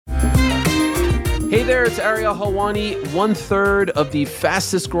Hey there, it's Ariel Helwani, 1/3 of the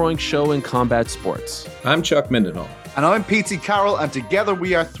fastest growing show in combat sports. I'm Chuck Mindenhall. And I'm P.T. Carroll, and together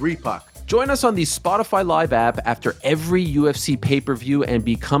we are 3Pac. Join us on the Spotify Live app after every UFC pay-per-view and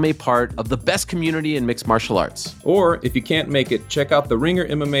become a part of the best community in mixed martial arts. Or, if you can't make it, check out the Ringer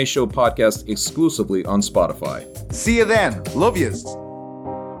MMA Show podcast exclusively on Spotify. See you then. Love yous.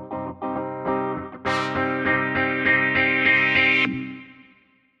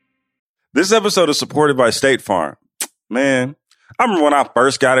 This episode is supported by State Farm. Man, I remember when I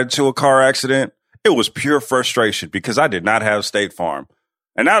first got into a car accident, it was pure frustration because I did not have State Farm.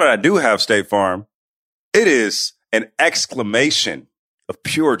 And now that I do have State Farm, it is an exclamation of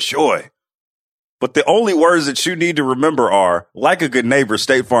pure joy. But the only words that you need to remember are, like a good neighbor,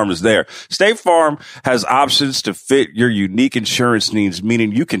 State Farm is there. State Farm has options to fit your unique insurance needs,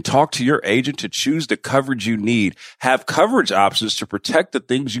 meaning you can talk to your agent to choose the coverage you need, have coverage options to protect the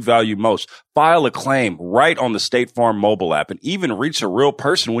things you value most, file a claim right on the State Farm mobile app, and even reach a real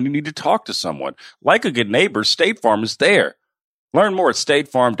person when you need to talk to someone. Like a good neighbor, State Farm is there. Learn more at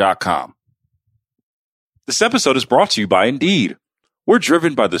statefarm.com. This episode is brought to you by Indeed. We're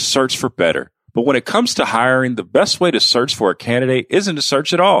driven by the search for better. But when it comes to hiring, the best way to search for a candidate isn't to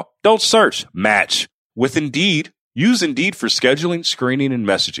search at all. Don't search, match. With Indeed, use Indeed for scheduling, screening, and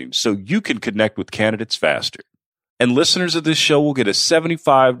messaging so you can connect with candidates faster. And listeners of this show will get a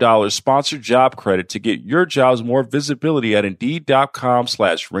 $75 sponsored job credit to get your jobs more visibility at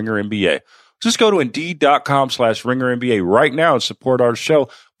Indeed.com/RingerNBA. Just go to Indeed.com/RingerNBA right now and support our show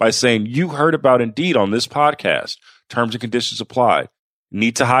by saying you heard about Indeed on this podcast. Terms and conditions apply.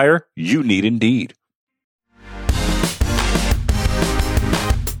 Need to hire? You need Indeed.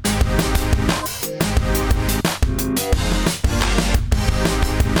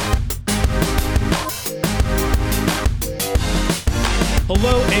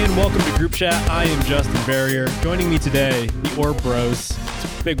 Hello and welcome to Group Chat. I am Justin Barrier. Joining me today, the Orb Bros,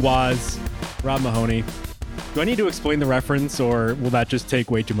 Big Waz, Rob Mahoney. Do I need to explain the reference, or will that just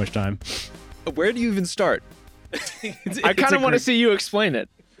take way too much time? Where do you even start? I kind of want to see you explain it.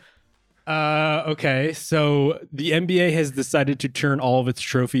 Okay, so the NBA has decided to turn all of its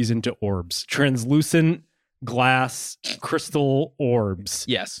trophies into orbs. Translucent glass crystal orbs.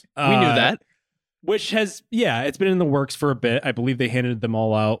 Yes, we knew that. Which has, it's been in the works for a bit. I believe they handed them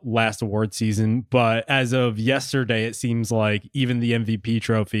all out last award season. But as of yesterday, it seems like even the MVP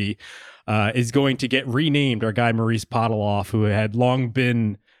trophy is going to get renamed. Our guy Maurice Podoloff, who had long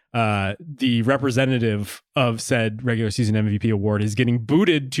been the representative of said regular season MVP award, is getting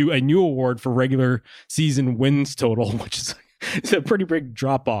booted to a new award for regular season wins total, which is it's a pretty big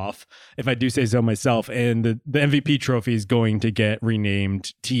drop off, if I do say so myself. And the MVP trophy is going to get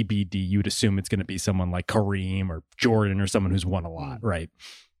renamed TBD. You'd assume it's going to be someone like Kareem or Jordan or someone who's won a lot, right?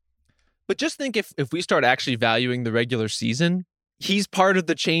 But just think if we start actually valuing the regular season, he's part of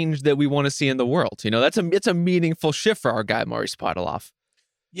the change that we want to see in the world. You know, it's a meaningful shift for our guy Maurice Podoloff.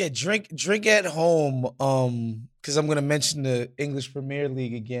 Yeah, drink at home, because I'm going to mention the English Premier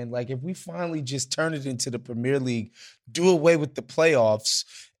League again. Like, if we finally just turn it into the Premier League, do away with the playoffs,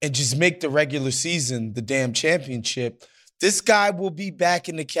 and just make the regular season the damn championship, this guy will be back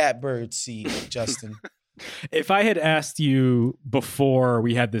in the catbird seat, Justin. If I had asked you before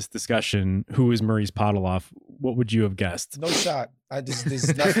we had this discussion, who is Maurice Podoloff, what would you have guessed? No shot.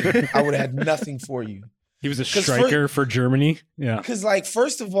 There's nothing. I would have had nothing for you. He was a striker for Germany. Yeah. Because, like,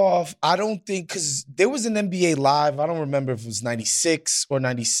 first of all, I don't think, because there was an NBA Live, I don't remember if it was 96 or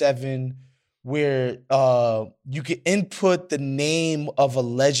 97, where you could input the name of a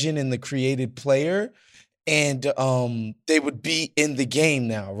legend and the created player, and they would be in the game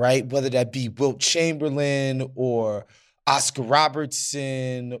now, right? Whether that be Wilt Chamberlain or Oscar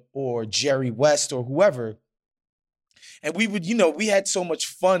Robertson or Jerry West or whoever. And we would, we had so much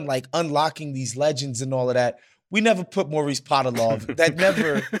fun, like, unlocking these legends and all of that. We never put Maurice Podoloff.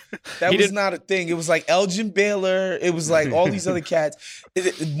 That was not a thing. It was like Elgin Baylor. It was like all these other cats.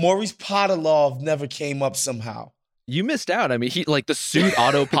 Maurice Podoloff never came up somehow. You missed out. I mean, the suit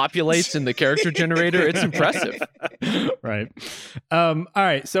auto-populates in the character generator. It's impressive. Right. All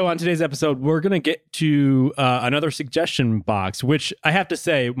right. So on today's episode, we're going to get to another suggestion box, which I have to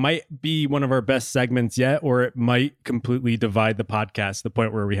say might be one of our best segments yet, or it might completely divide the podcast to the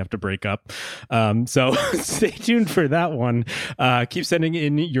point where we have to break up. So stay tuned for that one. Keep sending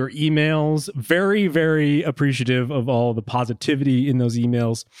in your emails. Very, very appreciative of all the positivity in those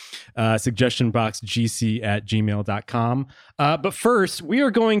emails. Suggestionboxgc@gmail.com. But first, we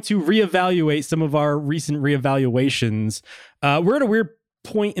are going to reevaluate some of our recent reevaluations. We're at a weird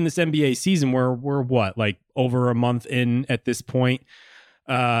point in this NBA season where we're over a month in at this point.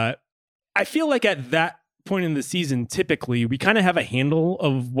 I I feel like at that point in the season, typically we kind of have a handle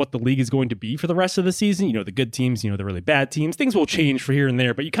of what the league is going to be for the rest of the season. You know, the good teams, you know, the really bad teams. Things will change for here and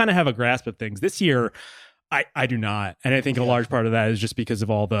there, but you kind of have a grasp of things. This year, I do not. And I think a large part of that is just because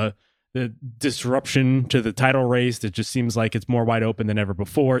of all the disruption to the title race. It just seems like it's more wide open than ever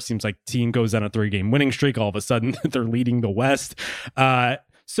before. It seems like team goes on a 3-game winning streak. All of a sudden, they're leading the West.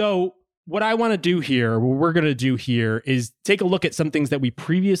 So what I want to do here, what we're going to do here is take a look at some things that we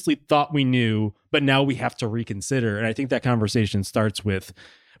previously thought we knew, but now we have to reconsider. And I think that conversation starts with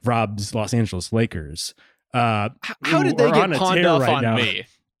Rob's Los Angeles Lakers. How did they get pawned off on me?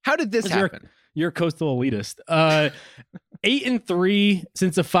 How did this happen? You're a coastal elitist. 8-3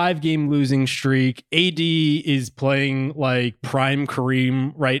 since a 5-game losing streak. AD is playing like prime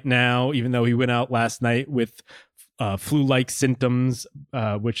Kareem right now, even though he went out last night with flu-like symptoms,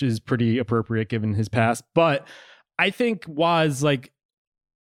 which is pretty appropriate given his past. But I think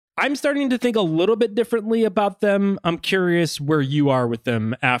I'm starting to think a little bit differently about them. I'm curious where you are with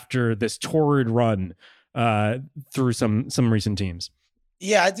them after this torrid run through some recent teams.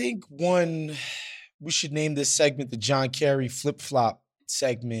 Yeah, I think we should name this segment the John Kerry flip-flop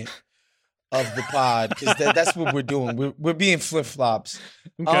segment of the pod, because that's what we're doing. We're being flip-flops.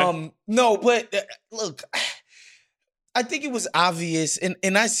 Okay. No, but look, I think it was obvious, and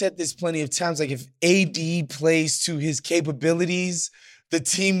I said this plenty of times, like if AD plays to his capabilities, the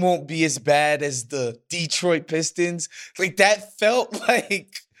team won't be as bad as the Detroit Pistons. Like that felt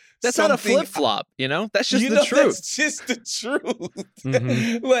like that's not a flip-flop, you know? That's just the truth. That's just the truth.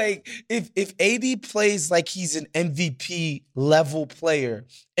 Mm-hmm. Like if AD plays like he's an MVP level player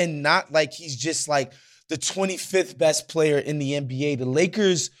and not like he's just like the 25th best player in the NBA, the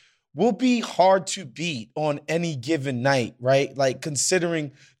Lakers will be hard to beat on any given night, right? Like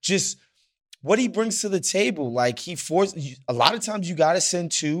considering just what he brings to the table. Like a lot of times you got to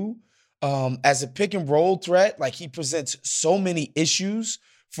send two as a pick and roll threat. Like he presents so many issues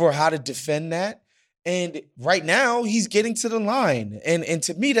for how to defend that. And right now he's getting to the line. And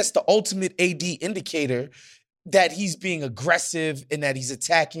to me, that's the ultimate AD indicator that he's being aggressive and that he's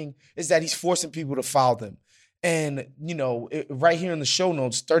attacking, is that he's forcing people to foul them. And, you know, right here in the show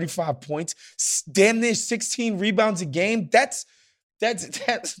notes, 35 points, damn near 16 rebounds a game. That,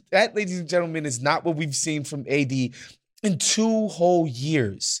 ladies and gentlemen, is not what we've seen from AD in 2 whole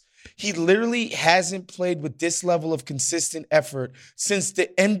years. He literally hasn't played with this level of consistent effort since the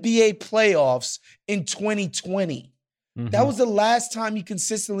NBA playoffs in 2020. Mm-hmm. That was the last time he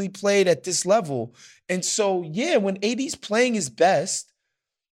consistently played at this level. And so, yeah, when AD's playing his best,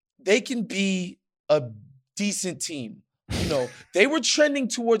 they can be a decent team. You know, they were trending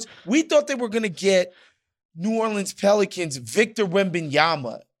towards, we thought they were going to get New Orleans Pelicans Victor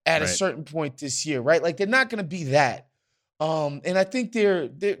Wembanyama at a certain point this year, right? Like they're not going to be that. And I think they're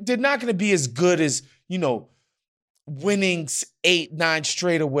not going to be as good as, you know, winning 8, 9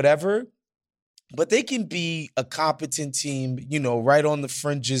 straight or whatever, but they can be a competent team, you know, right on the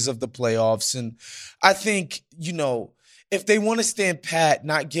fringes of the playoffs. And I think, you know, if they want to stand pat,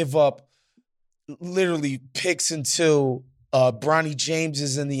 not give up literally picks until Bronny James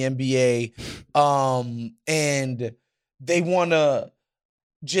is in the NBA, and they want to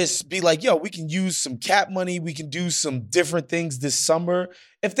just be like, yo, we can use some cap money. We can do some different things this summer.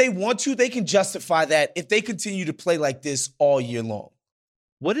 If they want to, they can justify that if they continue to play like this all year long.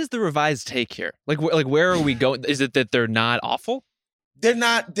 What is the revised take here? Like where are we going? Is it that they're not awful? They're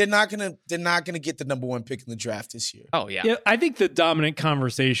not gonna get the number 1 pick in the draft this year. Oh yeah. Yeah, I think the dominant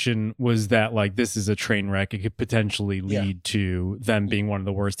conversation was that like this is a train wreck. It could potentially lead to them being one of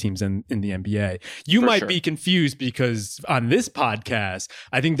the worst teams in the NBA. You might be confused because on this podcast,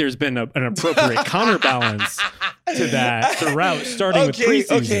 I think there's been an appropriate counterbalance to that throughout, starting with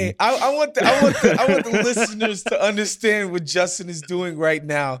preseason. Okay, I want the listeners to understand what Justin is doing right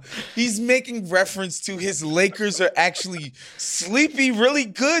now. He's making reference to his Lakers are actually sleepy, really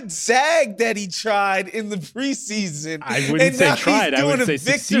good zag that he tried in the preseason. I wouldn't say tried. I would say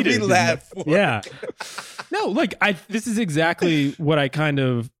succeeded. Yeah. No, like this is exactly what I kind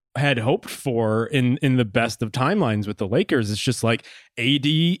of had hoped for in the best of timelines with the Lakers. It's just like AD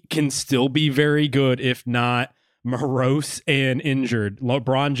can still be very good, if not morose and injured.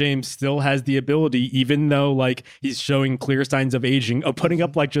 LeBron James still has the ability, even though like he's showing clear signs of aging, of putting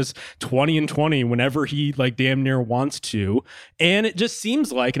up like just 20 and 20 whenever he like damn near wants to. And it just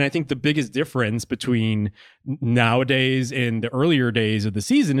seems like, and I think the biggest difference between nowadays and the earlier days of the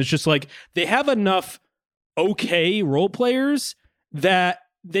season is just like they have enough okay role players that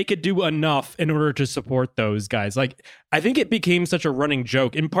they could do enough in order to support those guys. Like, I think it became such a running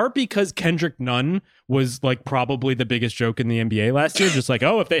joke, in part because Kendrick Nunn was like probably the biggest joke in the NBA last year. Just like,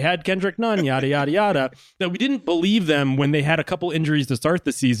 oh, if they had Kendrick Nunn, yada, yada, yada. That we didn't believe them when they had a couple injuries to start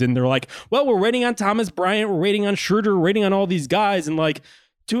the season. They're like, well, we're waiting on Thomas Bryant. We're waiting on Schroeder. We're waiting on all these guys. And like,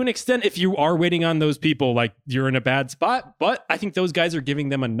 to an extent, if you are waiting on those people, like you're in a bad spot. But I think those guys are giving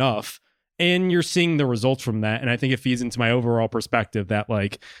them enough. And you're seeing the results from that. And I think it feeds into my overall perspective that,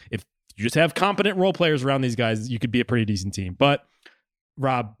 like, if you just have competent role players around these guys, you could be a pretty decent team. But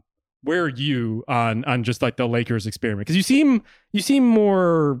Rob, where are you on just like the Lakers experiment? Because you seem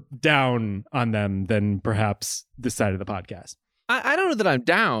more down on them than perhaps this side of the podcast. I don't know that I'm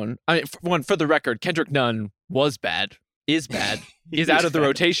down. I mean, for the record, Kendrick Nunn was bad, is bad, is out of the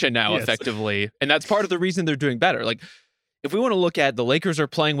rotation now, Yes. effectively. And that's part of the reason they're doing better. Like, if we want to look at the Lakers are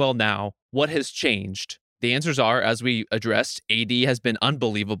playing well now, what has changed? The answers are, as we addressed, AD has been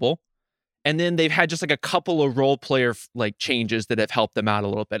unbelievable. And then they've had just like a couple of role player like changes that have helped them out a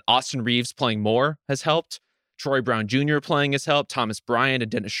little bit. Austin Reeves playing more has helped. Troy Brown Jr. playing has helped. Thomas Bryant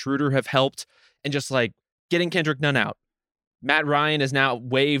and Dennis Schroeder have helped. And just like getting Kendrick Nunn out. Matt Ryan is now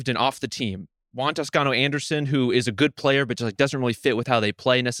waived and off the team. Juan Toscano Anderson, who is a good player, but just like doesn't really fit with how they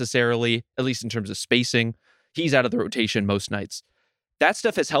play necessarily, at least in terms of spacing. He's out of the rotation most nights. That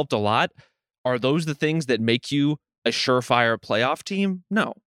stuff has helped a lot. Are those the things that make you a surefire playoff team?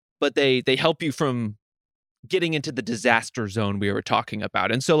 No. But they help you from getting into the disaster zone we were talking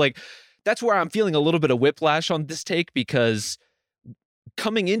about. And so, like, that's where I'm feeling a little bit of whiplash on this take, because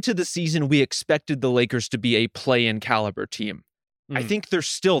coming into the season, we expected the Lakers to be a play-in caliber team. I think they're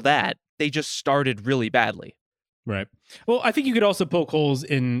still that. They just started really badly. Right. Well, I think you could also poke holes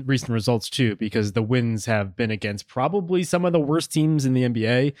in recent results too, because the wins have been against probably some of the worst teams in the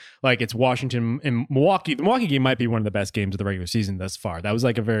NBA. Like, it's Washington and Milwaukee. The Milwaukee game might be one of the best games of the regular season thus far. That was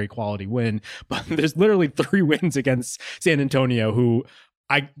like a very quality win, but there's literally 3 wins against San Antonio, who,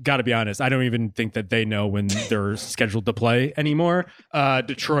 I gotta be honest, I don't even think that they know when they're scheduled to play anymore.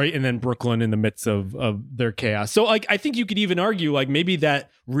 Detroit and then Brooklyn in the midst of their chaos. So like, I think you could even argue like maybe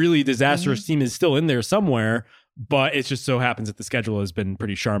that really disastrous team is still in there somewhere, but it just so happens that the schedule has been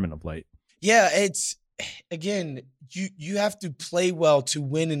pretty charming of late. Yeah, it's, again, you have to play well to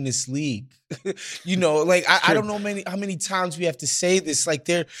win in this league. You know, like I don't know how many times we have to say this. Like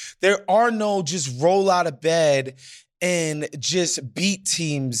there are no just roll out of bed and just beat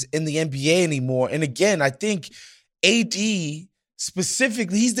teams in the NBA anymore. And again, I think AD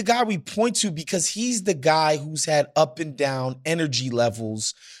specifically, he's the guy we point to because he's the guy who's had up and down energy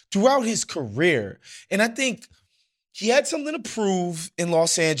levels throughout his career. And I think he had something to prove in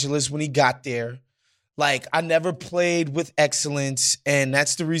Los Angeles when he got there. Like, I never played with excellence, and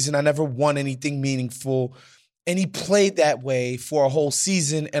that's the reason I never won anything meaningful. And he played that way for a whole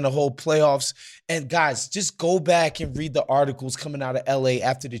season and a whole playoffs. And guys, just go back and read the articles coming out of LA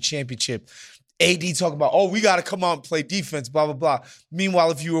after the championship. AD talking about, oh, we got to come out and play defense, blah, blah, blah.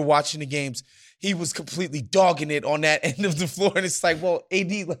 Meanwhile, if you were watching the games, he was completely dogging it on that end of the floor. And it's like, well,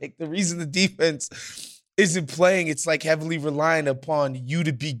 AD, like, the reason the defense isn't playing, it's like heavily relying upon you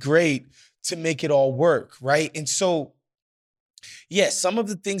to be great to make it all work, right? And so, yeah, some of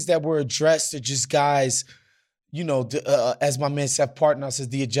the things that were addressed are just guys, you know, as my man Seth Partnow says,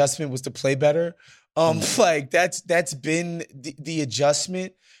 the adjustment was to play better. Like that's been the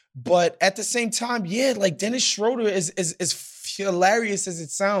adjustment. But at the same time, yeah, like Dennis Schroeder is as hilarious as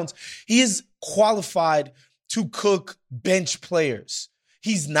it sounds. He is qualified to cook bench players.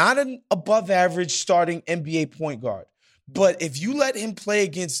 He's not an above average starting NBA point guard. But if you let him play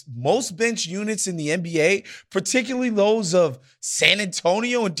against most bench units in the NBA, particularly those of San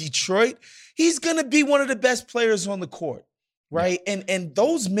Antonio and Detroit, he's going to be one of the best players on the court, right? Yeah. And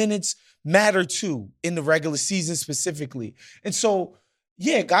those minutes matter too in the regular season specifically. And so,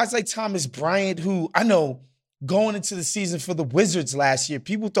 yeah, guys like Thomas Bryant, who I know going into the season for the Wizards last year,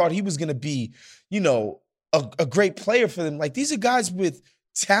 people thought he was going to be, you know, a great player for them. Like, these are guys with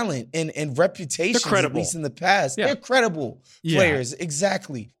talent and reputation, at least in the past. Yeah. They're credible players.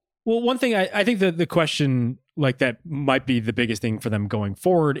 Exactly. Well, one thing I think that the question like that might be the biggest thing for them going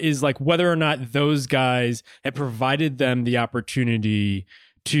forward is like whether or not those guys have provided them the opportunity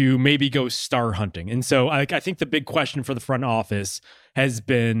to maybe go star hunting. And so I think the big question for the front office has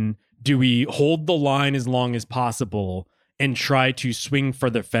been, do we hold the line as long as possible and try to swing for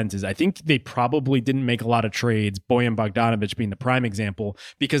the fences? I think they probably didn't make a lot of trades, Bojan Bogdanovic being the prime example,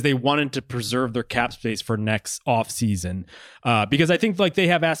 because they wanted to preserve their cap space for next offseason. Because I think like they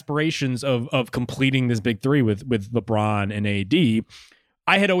have aspirations of completing this big three with LeBron and AD.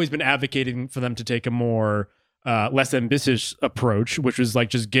 I had always been advocating for them to take a more less ambitious approach, which was like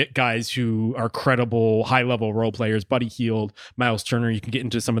just get guys who are credible, high level role players, Buddy Hield, Miles Turner. You can get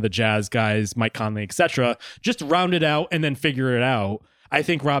into some of the Jazz guys, Mike Conley, etc. Just round it out and then figure it out. I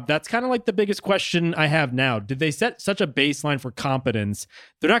think, Rob, that's kind of like the biggest question I have now. Did they set such a baseline for competence?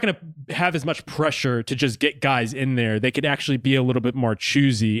 They're not going to have as much pressure to just get guys in there. They could actually be a little bit more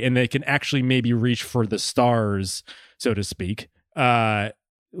choosy, and they can actually maybe reach for the stars, so to speak, as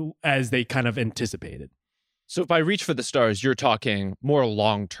they kind of anticipated. So if I reach for the stars, you're talking more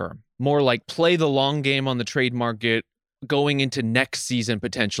long term, more like play the long game on the trade market going into next season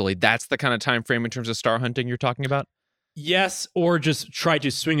potentially. That's the kind of time frame in terms of star hunting you're talking about? Yes, or just try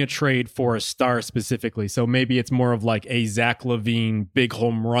to swing a trade for a star specifically. So maybe it's more of like a Zach LaVine big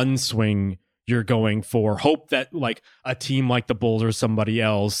home run swing you're going for. Hope that like a team like the Bulls or somebody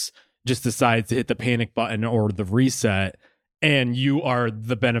else just decides to hit the panic button or the reset, and you are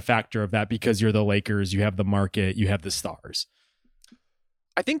the benefactor of that because you're the Lakers, you have the market, you have the stars.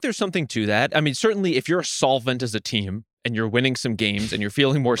 I think there's something to that. I mean, certainly if you're solvent as a team and you're winning some games and you're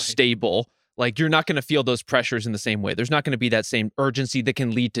feeling more stable, like you're not going to feel those pressures in the same way. There's not going to be that same urgency that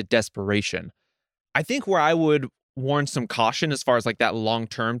can lead to desperation. I think where I would warn some caution as far as like that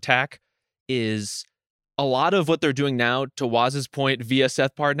long-term tack is a lot of what they're doing now, to Waz's point, via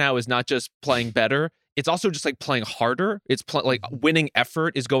Seth Partnow, is not just playing better. It's also just like playing harder. It's like winning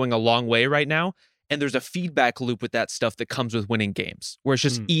effort is going a long way right now. And there's a feedback loop with that stuff that comes with winning games, where it's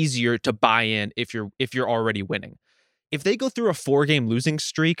just easier to buy in if you're already winning. If they go through a 4-game losing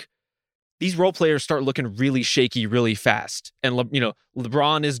streak, these role players start looking really shaky really fast. And,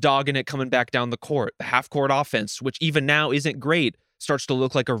 LeBron is dogging it coming back down the court. The half-court offense, which even now isn't great, starts to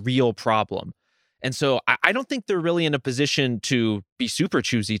look like a real problem. And so I don't think they're really in a position to be super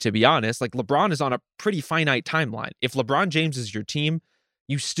choosy, to be honest. Like, LeBron is on a pretty finite timeline. If LeBron James is your team,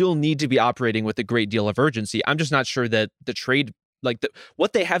 you still need to be operating with a great deal of urgency. I'm just not sure that the trade,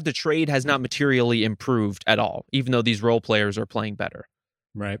 what they have to trade has not materially improved at all, even though these role players are playing better.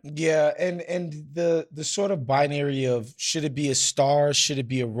 Right. Yeah, and the sort of binary of should it be a star, should it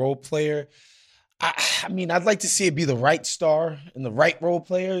be a role player? I mean, I'd like to see it be the right star and the right role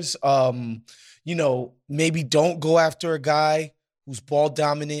players. Maybe don't go after a guy who's ball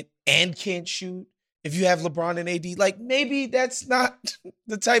dominant and can't shoot. If you have LeBron and AD, like maybe that's not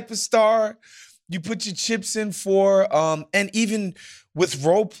the type of star you put your chips in for. And even with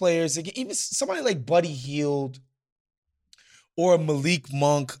role players, again, even somebody like Buddy Hield or Malik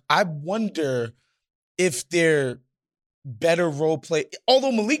Monk, I wonder if they're better role play.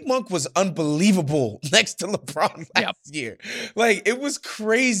 Although Malik Monk was unbelievable next to LeBron last year. Like, it was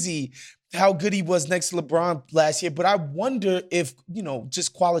crazy how good he was next to LeBron last year. But I wonder if,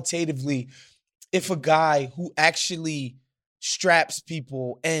 just qualitatively, if a guy who actually straps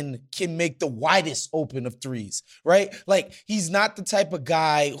people and can make the widest open of threes, right? Like, he's not the type of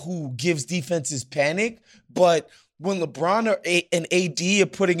guy who gives defenses panic, but when LeBron and AD are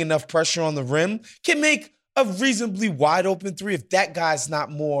putting enough pressure on the rim, can make a reasonably wide open three if that guy's not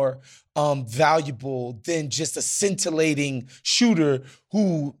more valuable than just a scintillating shooter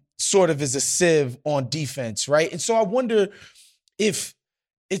who sort of is a sieve on defense, right? And so I wonder if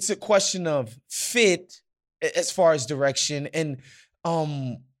it's a question of fit as far as direction and,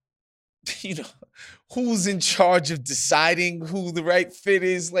 who's in charge of deciding who the right fit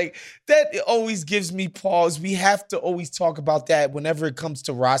is. Like, that always gives me pause. We have to always talk about that whenever it comes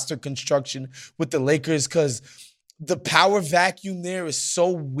to roster construction with the Lakers, because the power vacuum there is so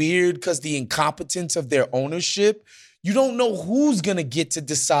weird because the incompetence of their ownership. You don't know who's going to get to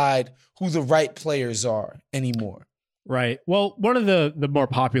decide who the right players are anymore. Right. Well, one of the more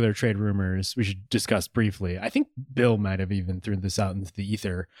popular trade rumors we should discuss briefly, I think Bill might have even threw this out into the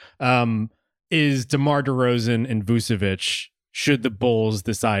ether, is DeMar DeRozan and Vucevic should the Bulls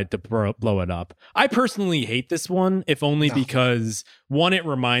decide to blow it up. I personally hate this one, if only because, one, it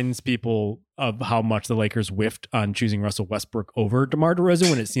reminds people of how much the Lakers whiffed on choosing Russell Westbrook over DeMar DeRozan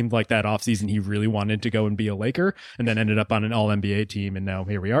when it seemed like that offseason he really wanted to go and be a Laker, and then ended up on an all-NBA team, and now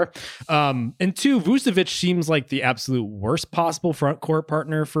here we are. And two, Vucevic seems like the absolute worst possible front court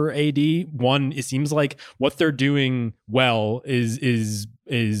partner for AD. One, it seems like what they're doing well is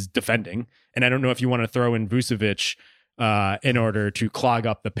defending, and I don't know if you want to throw in Vucevic in order to clog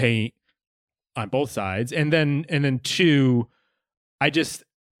up the paint on both sides. And then two, I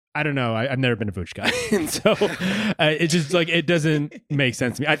don't know. I've never been a Vooch guy. And so it just like, it doesn't make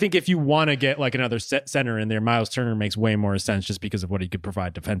sense to me. I think if you want to get like another center in there, Miles Turner makes way more sense just because of what he could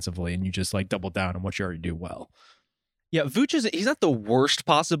provide defensively. And you just like double down on what you already do well. Yeah. Vooch he's not the worst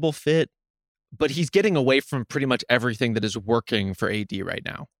possible fit, but he's getting away from pretty much everything that is working for AD right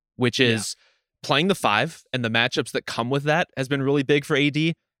now, which is playing the 5 and the matchups that come with that has been really big for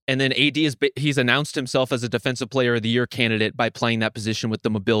AD. And then AD he's announced himself as a defensive player of the year candidate by playing that position with the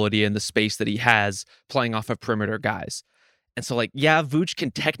mobility and the space that he has playing off of perimeter guys. And so, like, yeah, Vooch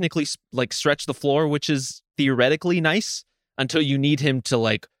can technically like stretch the floor, which is theoretically nice until you need him to,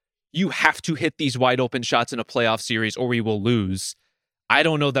 like, you have to hit these wide open shots in a playoff series or we will lose. I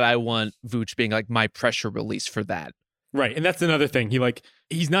don't know that I want Vooch being like my pressure release for that. Right, and that's another thing.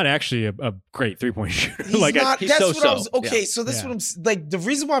 He's not actually a great 3-point shooter. He's not. he's That's so-so. what I was. Okay, Yeah. so that's Yeah. what I'm like. The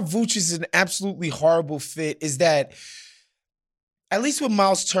reason why Vooch is an absolutely horrible fit is that, at least with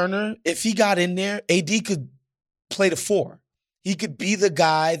Miles Turner, if he got in there, AD could play the 4. He could be the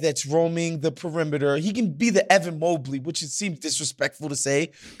guy that's roaming the perimeter. He can be the Evan Mobley, which it seems disrespectful to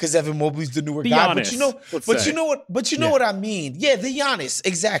say because Evan Mobley's the newer guy. Giannis, You know what I mean. Yeah, the Giannis,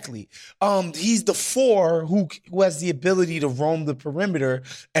 exactly. He's the 4 who has the ability to roam the perimeter,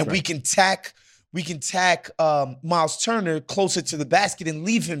 and we can tack Miles Turner closer to the basket and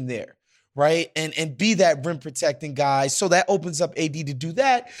leave him there. Right, and be that rim protecting guy. So that opens up AD to do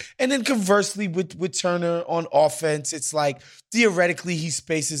that. And then conversely, with Turner on offense, it's like theoretically he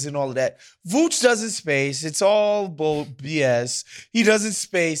spaces and all of that. Vooch doesn't space. It's all BS. He doesn't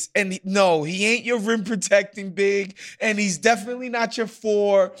space, and he ain't your rim protecting big, and he's definitely not your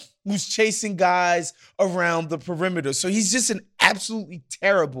 4 who's chasing guys around the perimeter. So he's just an absolutely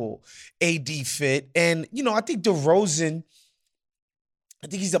terrible AD fit. And I think DeRozan, I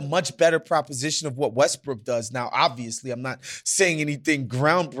think he's a much better proposition of what Westbrook does. Now, obviously, I'm not saying anything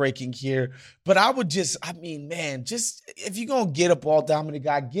groundbreaking here, but just if you're going to get a ball dominant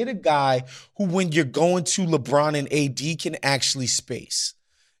guy, get a guy who, when you're going to LeBron and AD, can actually space,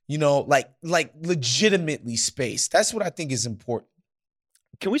 like legitimately space. That's what I think is important.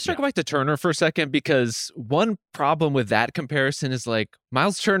 Can we circle back to Turner for a second? Because one problem with that comparison is, like,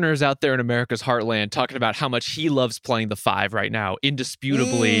 Miles Turner is out there in America's heartland talking about how much he loves playing the 5 right now.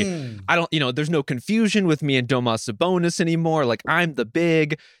 Indisputably. There's no confusion with me and Domas Sabonis anymore. Like, I'm the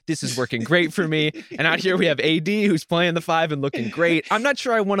big, this is working great for me. And out here we have AD who's playing the 5 and looking great. I'm not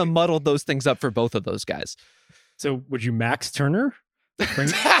sure I want to muddle those things up for both of those guys. So would you max Turner?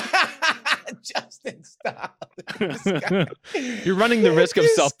 Justin, stop. You're running the risk of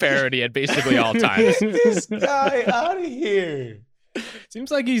self-parody at basically all times. Get this guy out of here.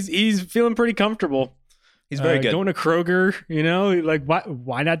 Seems like he's feeling pretty comfortable. He's very good. Going to Kroger, like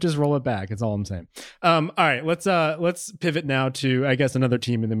why not just roll it back? That's all I'm saying. All right, let's pivot now to, I guess, another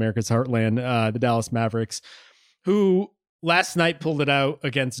team in America's heartland, the Dallas Mavericks, who last night pulled it out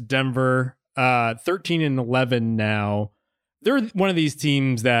against Denver, 13-11 now. They're one of these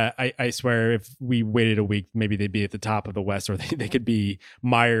teams that I swear if we waited a week, maybe they'd be at the top of the West, or they could be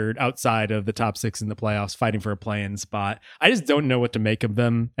mired outside of the top 6 in the playoffs, fighting for a play-in spot. I just don't know what to make of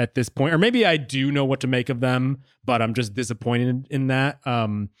them at this point. Or maybe I do know what to make of them, but I'm just disappointed in that.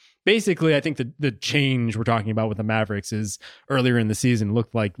 Basically, I think the change we're talking about with the Mavericks is earlier in the season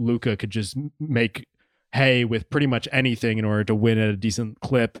looked like Luka could just make hay with pretty much anything in order to win at a decent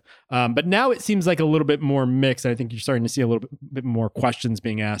clip. But now it seems like a little bit more mixed. I think you're starting to see a little bit more questions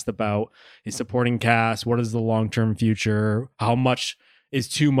being asked about his supporting cast. What is the long-term future? How much is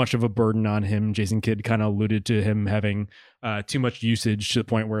too much of a burden on him? Jason Kidd kind of alluded to him having too much usage to the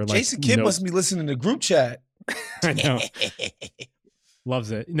point where, like, Jason Kidd must be listening to group chat. I know.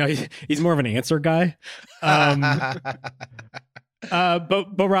 Loves it. No, he's more of an answer guy.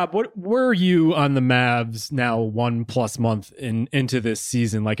 But Rob, where are you on the Mavs now 1+ month into this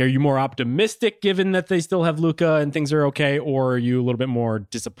season? Like, are you more optimistic given that they still have Luka and things are okay, or are you a little bit more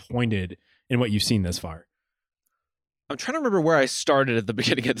disappointed in what you've seen this far? I'm trying to remember where I started at the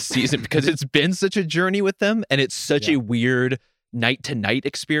beginning of the season because it's been such a journey with them, and it's such a weird night-to-night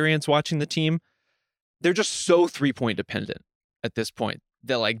experience watching the team. They're just so 3-point dependent at this point.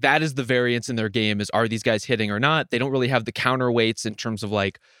 That is the variance in their game, is, are these guys hitting or not? They don't really have the counterweights in terms of,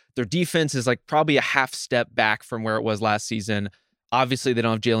 like, their defense is, like, probably a half step back from where it was last season. Obviously, they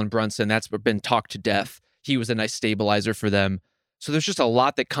don't have Jalen Brunson. That's been talked to death. He was a nice stabilizer for them. So there's just a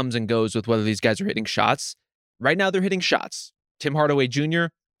lot that comes and goes with whether these guys are hitting shots. Right now, they're hitting shots. Tim Hardaway Jr.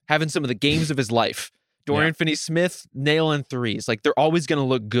 having some of the games of his life. Dorian Finney-Smith nailing threes. Like, they're always going to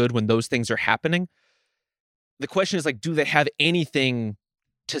look good when those things are happening. The question is, like, do they have anything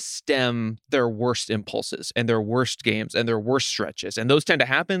to stem their worst impulses and their worst games and their worst stretches? And those tend to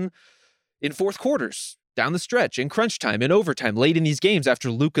happen in fourth quarters, down the stretch, in crunch time, in overtime, late in these games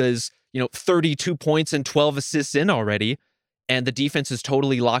after Luka's, 32 points and 12 assists in already, and the defense is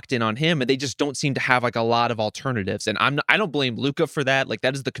totally locked in on him, and they just don't seem to have, like, a lot of alternatives. And I don't blame Luka for that. Like,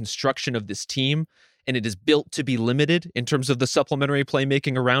 that is the construction of this team, and it is built to be limited in terms of the supplementary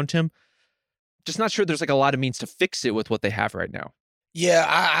playmaking around him. just not sure there's like a lot of means to fix it with what they have right now.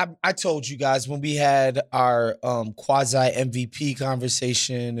 Yeah, I told you guys when we had our quasi MVP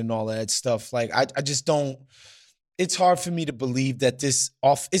conversation and all that stuff. Like, I just don't. It's hard for me to believe that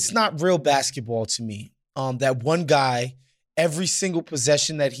it's not real basketball to me. That one guy, every single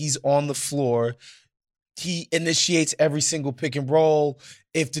possession that he's on the floor, he initiates every single pick and roll.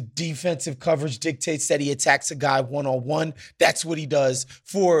 If the defensive coverage dictates that he attacks a guy one-on-one, that's what he does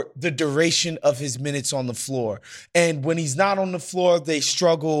for the duration of his minutes on the floor. And when he's not on the floor, they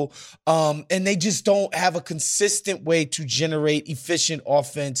struggle, and they just don't have a consistent way to generate efficient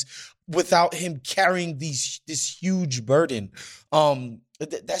offense without him carrying this huge burden.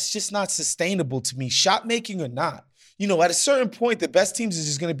 That's just not sustainable to me, shot making or not. At a certain point, the best teams is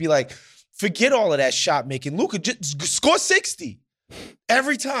just going to be like, forget all of that shot making. Luka, just score 60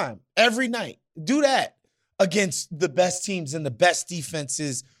 every time, every night. Do that against the best teams and the best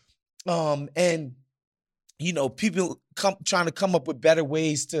defenses. And people trying to come up with better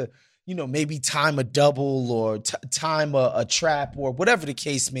ways to, maybe time a double or time a trap or whatever the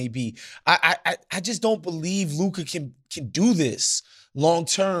case may be. I just don't believe Luka can do this long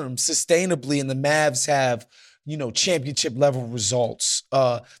term, sustainably, and the Mavs have championship level results.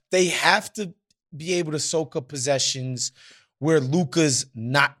 They have to be able to soak up possessions where Luka's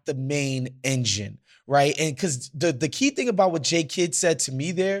not the main engine, right? And because the key thing about what Jay Kidd said to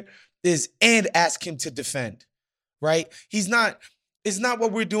me there is, and ask him to defend, right? It's not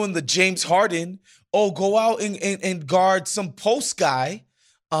what we're doing the James Harden, go out and guard some post guy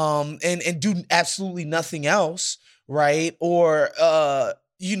and do absolutely nothing else, right? Or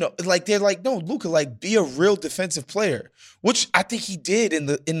they're like, no, Luka, be a real defensive player, which I think he did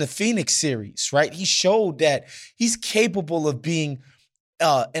in the Phoenix series, right? He showed that he's capable of being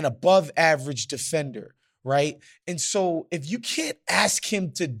an above average defender, right? And so if you can't ask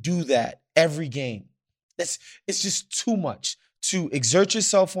him to do that every game, it's just too much to exert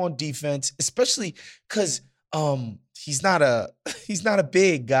yourself on defense, especially because he's not a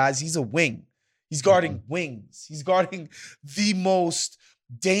big, guys. He's a wing. He's guarding wings. He's guarding the most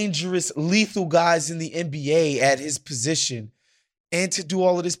dangerous, lethal guys in the NBA at his position. And to do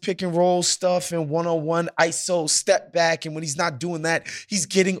all of this pick and roll stuff and one-on-one ISO step back. And when he's not doing that, he's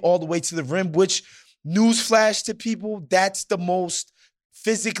getting all the way to the rim, which, newsflash to people, that's the most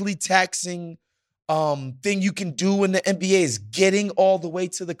physically taxing thing you can do in the NBA, is getting all the way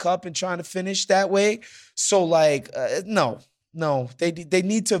to the cup and trying to finish that way. So no, they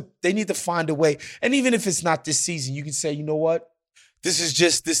need to find a way. And even if it's not this season, you can say, you know what? This is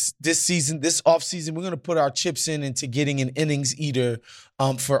just this season, this offseason, we're going to put our chips into getting an innings eater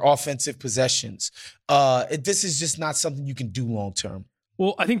for offensive possessions. This is just not something you can do long term.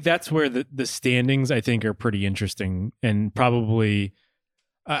 Well, I think that's where the standings, I think, are pretty interesting, and probably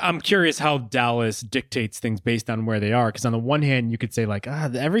I'm curious how Dallas dictates things based on where they are. Because on the one hand, you could say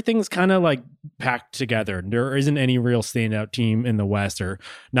everything's kind of packed together. There isn't any real standout team in the West, or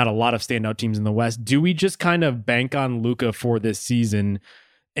not a lot of standout teams in the West. Do we just kind of bank on Luka for this season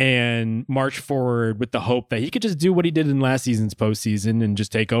and march forward with the hope that he could just do what he did in last season's postseason and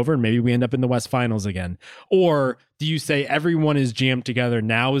just take over, and maybe we end up in the West Finals again? Or do you say everyone is jammed together,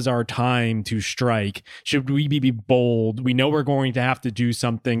 now is our time to strike? Should we be bold? We know we're going to have to do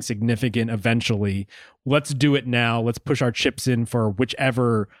something significant eventually. Let's do it now. Let's push our chips in for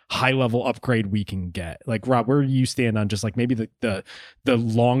whichever high-level upgrade we can get. Rob, where do you stand on just maybe the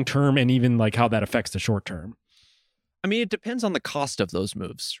long term, and even how that affects the short term? I mean, it depends on the cost of those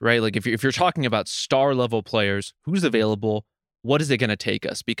moves, right? If you're talking about star level players, who's available, what is it going to take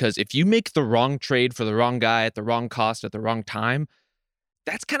us? Because if you make the wrong trade for the wrong guy at the wrong cost at the wrong time,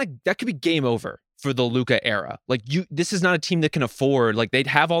 that could be game over for the Luka era. This is not a team that can afford, they'd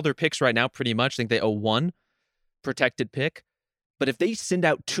have all their picks right now pretty much. I think they owe one protected pick. But if they send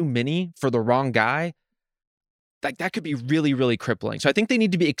out too many for the wrong guy, that could be really, really crippling. So I think they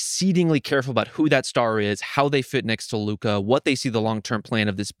need to be exceedingly careful about who that star is, how they fit next to Luka, what they see the long-term plan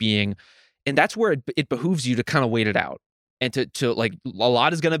of this being. And that's where it behooves you to kind of wait it out. And to a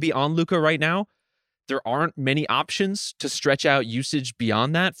lot is going to be on Luka right now. There aren't many options to stretch out usage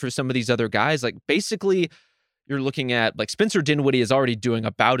beyond that for some of these other guys. Basically, you're looking at Spencer Dinwiddie is already doing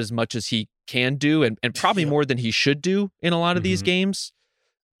about as much as he can do, and probably more than he should do in a lot of these games.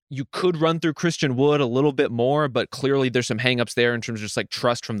 You could run through Christian Wood a little bit more, but clearly there's some hangups there in terms of just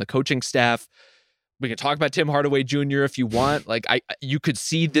trust from the coaching staff. We can talk about Tim Hardaway Jr. if you want. You could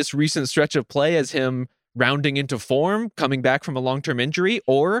see this recent stretch of play as him rounding into form, coming back from a long-term injury,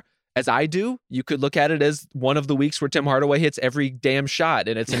 or as I do, you could look at it as one of the weeks where Tim Hardaway hits every damn shot,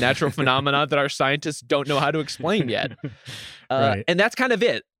 and it's a natural phenomenon that our scientists don't know how to explain yet. Right. And that's kind of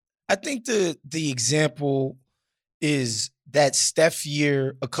it. I think the example is that Steph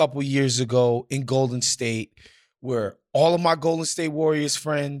year a couple years ago in Golden State, where all of my Golden State Warriors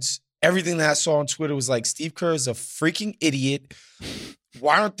friends, everything that I saw on Twitter was like, Steve Kerr is a freaking idiot.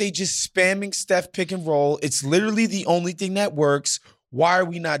 Why aren't they just spamming Steph pick and roll? It's literally the only thing that works. Why are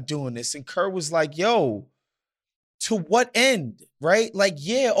we not doing this? And Kerr was like, yo, to what end, right? Like,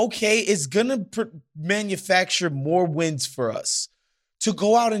 yeah, okay, it's going to manufacture more wins for us. To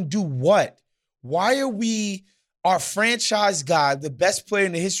go out and do what? Why are we, our franchise guy, the best player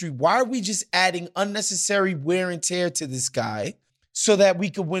in the history, why are we just adding unnecessary wear and tear to this guy so that we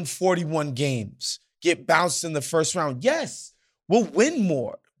could win 41 games, get bounced in the first round? Yes, we'll win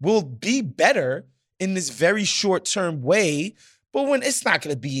more. We'll be better in this very short-term way, but when it's not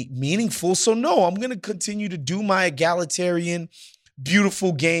going to be meaningful. So no, I'm going to continue to do my egalitarian,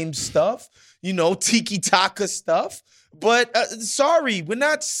 beautiful game stuff, tiki-taka stuff. But sorry, we're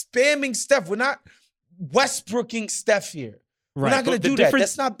not spamming Steph. We're not Westbrooking Steph here. We're not going to do that.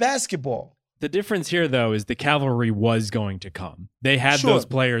 That's not basketball. The difference here, though, is the cavalry was going to come. They had those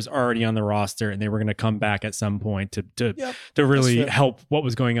players already on the roster, and they were going to come back at some point to really help what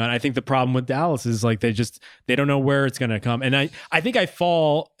was going on. I think the problem with Dallas is like they don't know where it's going to come. And I think I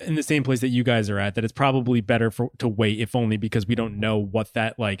fall in the same place that you guys are at, that it's probably better to wait, if only because we don't know what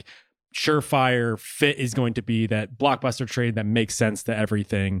that like surefire fit is going to be, that blockbuster trade that makes sense to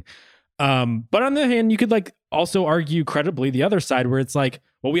everything. But on the other hand, you could like also argue credibly the other side where it's like,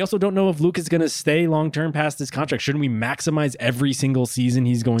 well, we also don't know if Luke is going to stay long-term past his contract. Shouldn't we maximize every single season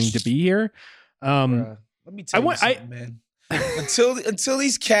he's going to be here? Let me tell you something, man. Until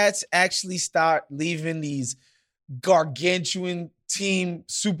these cats actually start leaving these gargantuan team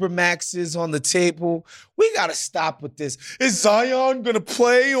supermaxes on the table, we got to stop with this. Is Zion going to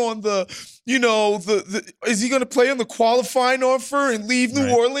play on is he going to play on the qualifying offer and leave New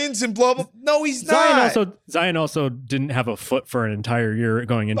Orleans and blah, blah? No, he's not. Zion also didn't have a foot for an entire year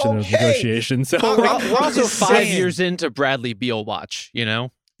going into those negotiations. So we're also 5 years into Bradley Beal watch, Yeah.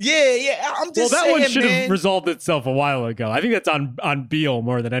 I'm just saying, one should have resolved itself a while ago. I think that's on Beal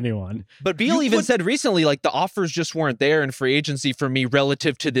more than anyone. But Beal even said recently, like, the offers just weren't there in free agency for me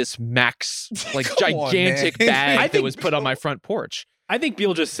relative to this max, like, gigantic bag that was put on my front porch. I think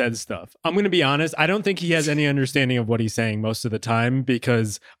Beal just said stuff. I'm going to be honest. I don't think he has any understanding of what he's saying most of the time,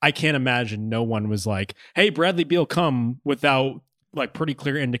 because I can't imagine no one was like, hey, Bradley Beal, come, without like pretty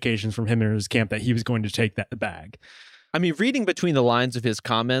clear indications from him and his camp that he was going to take that bag. I mean, reading between the lines of his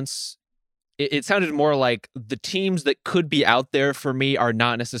comments, it sounded more like the teams that could be out there for me are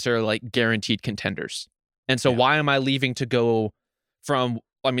not necessarily like guaranteed contenders. And so why am I leaving to go from,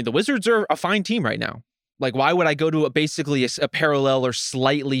 the Wizards are a fine team right now. Like, why would I go to basically a parallel or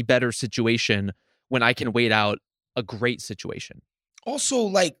slightly better situation when I can wait out a great situation? Also,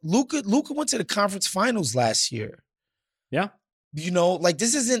 like, Luka went to the conference finals last year. Yeah.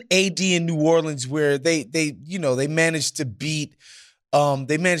 This isn't AD in New Orleans where they managed to beat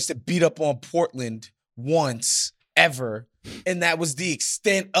up on Portland once ever, and that was the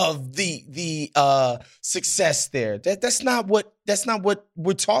extent of the success there. That's not what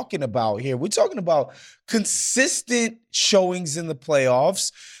we're talking about here. We're talking about consistent showings in the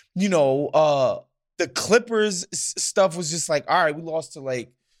playoffs. The Clippers stuff was just like, all right, we lost to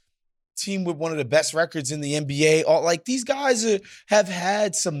like team with one of the best records in the NBA. These guys have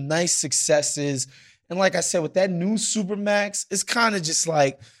had some nice successes. And like I said, with that new Supermax, it's kind of just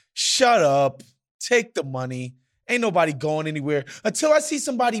like, shut up, take the money. Ain't nobody going anywhere until I see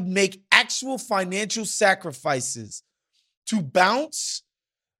somebody make actual financial sacrifices to bounce.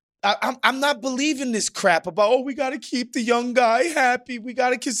 I'm not believing this crap about, we got to keep the young guy happy. We got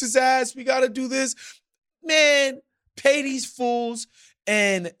to kiss his ass. We got to do this. Man, pay these fools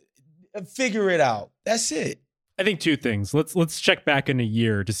and figure it out. That's it. I think two things. Let's check back in a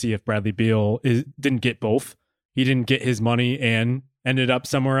year to see if Bradley Beal didn't get both. He didn't get his money and ended up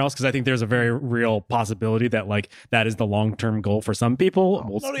somewhere else, because I think there's a very real possibility that like that is the long-term goal for some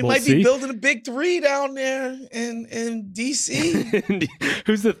people. They might be building a big three down there in DC.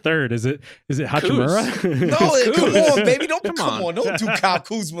 Who's the third? Is it Hachimura? No, come on, baby. Don't Don't do Kyle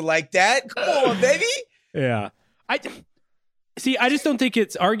Kuzma like that. Come on, baby. Yeah. I just don't think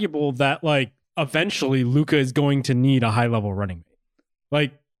it's arguable that like eventually Luka is going to need a high-level running mate.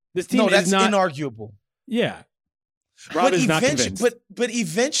 Like, this team that's is not inarguable. Yeah. Rod is not convinced. But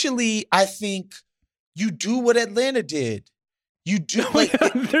eventually, I think you do what Atlanta did. You do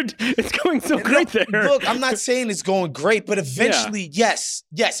it's going so great there. Look, I'm not saying it's going great, but eventually, yes.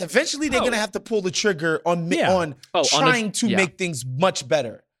 Eventually, they're going to have to pull the trigger on trying to make things much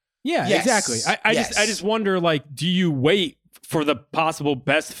better. Yeah, exactly. I just wonder, like, do you wait for the possible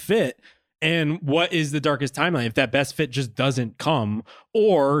best fit. And what is the darkest timeline if that best fit just doesn't come?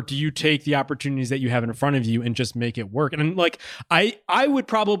 Or do you take the opportunities that you have in front of you and just make it work? And like, I would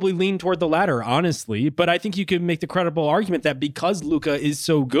probably lean toward the latter, honestly, but I think you could make the credible argument that because Luka is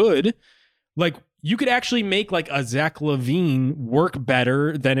so good, like you could actually make like a Zach LaVine work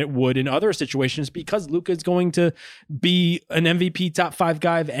better than it would in other situations because Luka is going to be an MVP top 5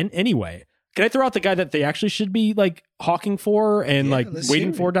 guy anyway. Can I throw out the guy that they actually should be like hawking for and like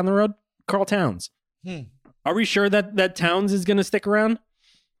waiting for down the road? Karl Towns. Are we sure that Towns is going to stick around?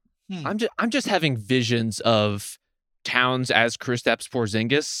 I'm just having visions of Towns as Kristaps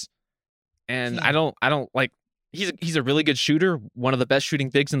Porzingis, and I don't like. He's a really good shooter, one of the best shooting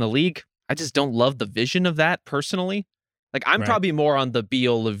bigs in the league. I just don't love the vision of that personally. Like I'm probably more on the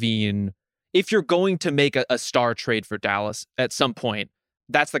Beal Levine. If you're going to make a star trade for Dallas at some point,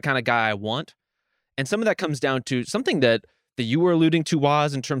 that's the kind of guy I want. And some of that comes down to something that you were alluding to,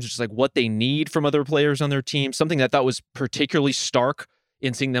 Waz, in terms of just like what they need from other players on their team. Something that I thought was particularly stark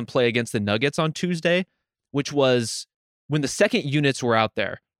in seeing them play against the Nuggets on Tuesday, which was when the second units were out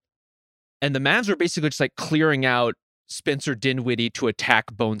there and the Mavs were basically just like clearing out Spencer Dinwiddie to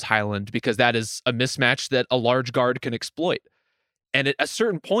attack Bones Highland because that is a mismatch that a large guard can exploit. And at a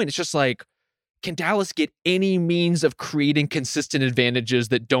certain point, it's just like, can Dallas get any means of creating consistent advantages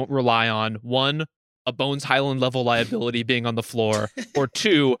that don't rely on, one, a Bones Highland level liability being on the floor, or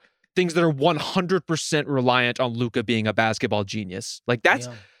two, things that are 100% reliant on Luka being a basketball genius. Like that's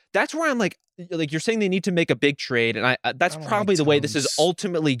where I'm like you're saying they need to make a big trade, and that's probably the way this is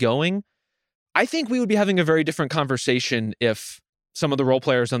ultimately going. I think we would be having a very different conversation if some of the role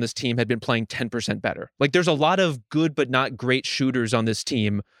players on this team had been playing 10% better. Like there's a lot of good but not great shooters on this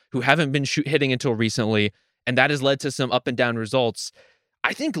team who haven't been hitting until recently, and that has led to some up and down results.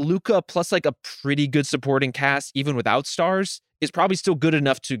 I think Luka plus like a pretty good supporting cast, even without stars, is probably still good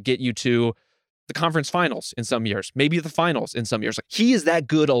enough to get you to the conference finals in some years, maybe the finals in some years. Like he is that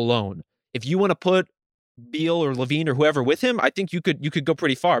good alone. If you want to put Beal or Levine or whoever with him, I think you could go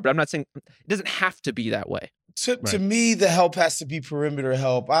pretty far. But I'm not saying it doesn't have to be that way. To me, the help has to be perimeter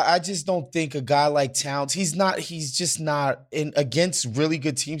help. I just don't think a guy like Towns, he's just not against really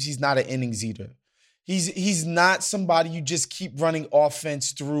good teams. He's not an innings eater. He's not somebody you just keep running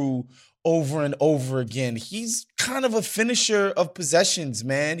offense through over and over again. He's kind of a finisher of possessions,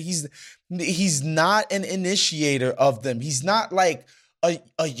 man. He's not an initiator of them. He's not like a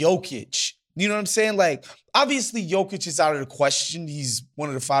Jokic. You know what I'm saying? Like, obviously, Jokic is out of the question. He's one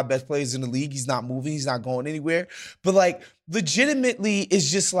of the 5 best players in the league. He's not moving. He's not going anywhere. But, like, legitimately,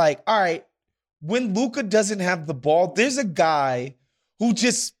 it's just like, all right, when Luka doesn't have the ball, there's a guy who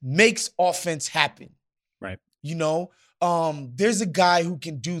just makes offense happen. Right. You know? There's a guy who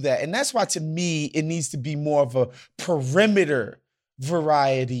can do that. And that's why, to me, it needs to be more of a perimeter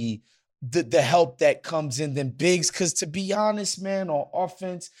variety, the help that comes in than bigs. Because, to be honest, man, on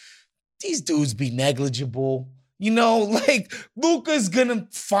offense, these dudes be negligible. You know, like Luka's gonna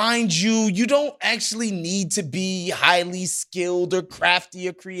find you. You don't actually need to be highly skilled or crafty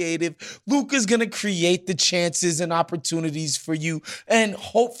or creative. Luka's gonna create the chances and opportunities for you. And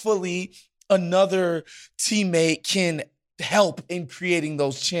hopefully another teammate can help in creating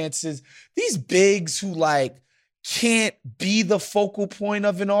those chances. These bigs who like can't be the focal point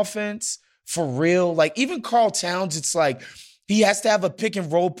of an offense for real. Like even Karl Towns, it's like, he has to have a pick and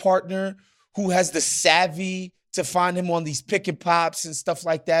roll partner who has the savvy to find him on these pick and pops and stuff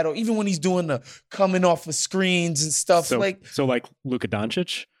like that. Or even when he's doing the coming off of screens and stuff. So like Luka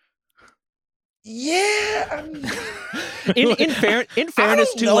Doncic? Yeah. I mean, in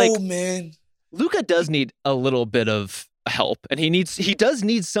fairness to like, man, Luka does need a little bit of help, and he does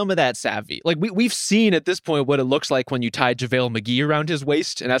need some of that savvy. Like we've seen at this point what it looks like when you tie JaVale McGee around his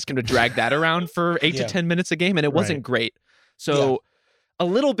waist and ask him to drag that around for 8 to 10 minutes a game, and it wasn't great. So a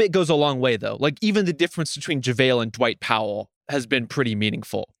little bit goes a long way, though. Like even the difference between JaVale and Dwight Powell has been pretty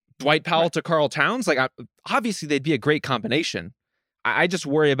meaningful. Dwight Powell to Karl Towns, like obviously they'd be a great combination. I just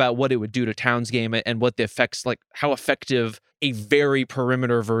worry about what it would do to Towns' game and what the effects, like how effective a very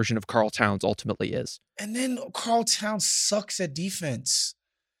perimeter version of Karl Towns ultimately is. And then Karl Towns sucks at defense.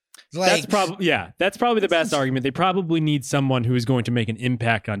 Like, that's probably the best argument. They probably need someone who is going to make an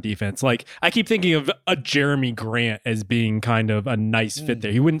impact on defense. Like I keep thinking of a Jeremy Grant as being kind of a nice fit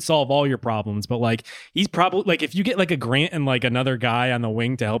there. He wouldn't solve all your problems, but like he's probably like if you get like a Grant and like another guy on the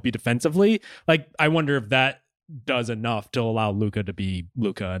wing to help you defensively, like I wonder if that does enough to allow Luka to be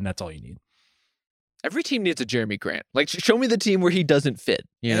Luka, and that's all you need. Every team needs a Jeremy Grant. Like, show me the team where he doesn't fit,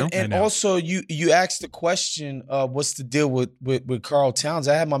 you know? And also, you asked the question, what's the deal with Karl Towns?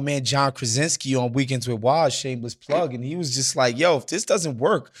 I had my man John Krasinski on Weekends with Waz, shameless plug, and he was just like, yo, if this doesn't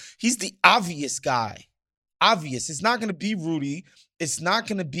work, he's the obvious guy. Obvious. It's not going to be Rudy. It's not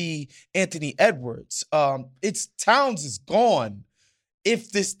going to be Anthony Edwards. It's Towns is gone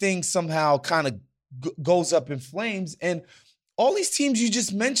if this thing somehow kind of goes up in flames. And all these teams you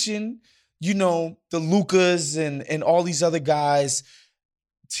just mentioned, you know, the Lucas and all these other guys,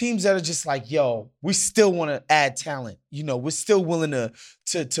 teams that are just like, yo, we still want to add talent. You know, we're still willing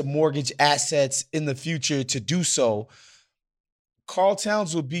to mortgage assets in the future to do so. Karl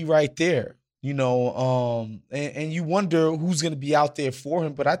Towns will be right there, you know, and you wonder who's going to be out there for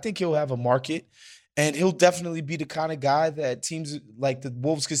him. But I think he'll have a market, and he'll definitely be the kind of guy that teams like the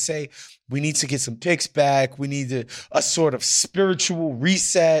Wolves could say, we need to get some picks back. We need a sort of spiritual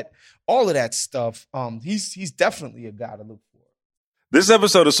reset. All of that stuff. He's definitely a guy to look for. This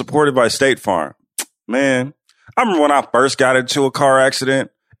episode is supported by State Farm. Man, I remember when I first got into a car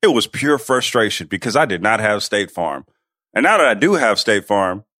accident, it was pure frustration because I did not have State Farm. And now that I do have State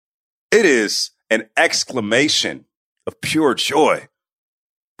Farm, it is an exclamation of pure joy.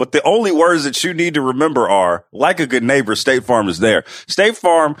 But the only words that you need to remember are, like a good neighbor, State Farm is there. State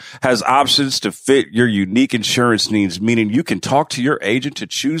Farm has options to fit your unique insurance needs, meaning you can talk to your agent to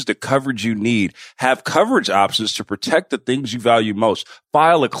choose the coverage you need, have coverage options to protect the things you value most,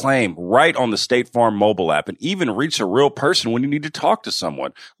 file a claim right on the State Farm mobile app, and even reach a real person when you need to talk to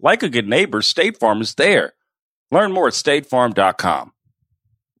someone. Like a good neighbor, State Farm is there. Learn more at statefarm.com.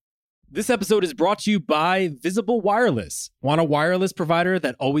 This episode is brought to you by Visible Wireless. Want a wireless provider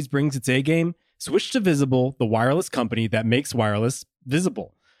that always brings its A game? Switch to Visible, the wireless company that makes wireless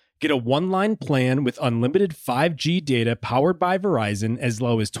visible. Get a one-line plan with unlimited 5G data powered by Verizon as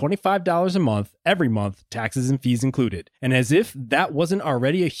low as $25 a month, every month, taxes and fees included. And as if that wasn't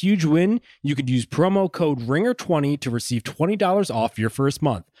already a huge win, you could use promo code RINGER20 to receive $20 off your first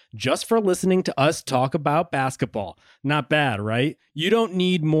month, just for listening to us talk about basketball. Not bad, right? You don't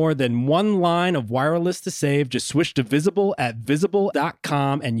need more than one line of wireless to save. Just switch to Visible at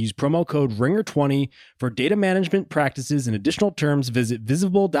visible.com and use promo code RINGER20 for data management practices and additional terms. Visit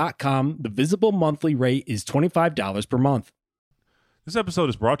visible.com. The Visible monthly rate is $25 per month. This episode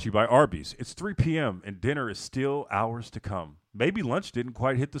is brought to you by Arby's. It's 3 p.m. and dinner is still hours to come. Maybe lunch didn't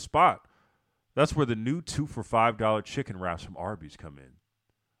quite hit the spot. That's where the new 2 for $5 chicken wraps from Arby's come in.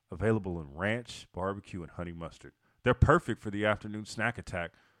 Available in ranch, barbecue, and honey mustard. They're perfect for the afternoon snack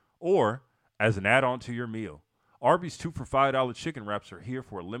attack or as an add-on to your meal. Arby's 2 for $5 chicken wraps are here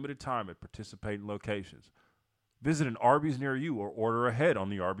for a limited time at participating locations. Visit an Arby's near you or order ahead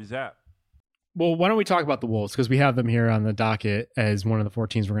on the Arby's app. Well, why don't we talk about the Wolves? Because we have them here on the docket as one of the 4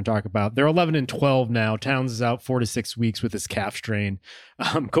 teams we're going to talk about. They're 11-12 now. Towns is out 4 to 6 weeks with his calf strain.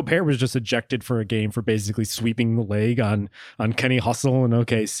 Gobert was just ejected for a game for basically sweeping the leg on Kenny Hustle and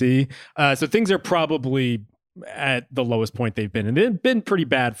OKC. So things are probably at the lowest point they've been. And they've been pretty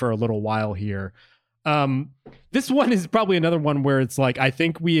bad for a little while here. This one is probably another one where it's like, I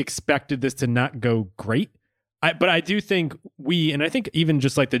think we expected this to not go great. But I do think and I think even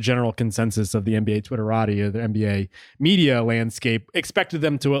just like the general consensus of the NBA Twitterati or the NBA media landscape expected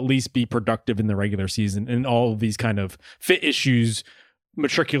them to at least be productive in the regular season, and all of these kind of fit issues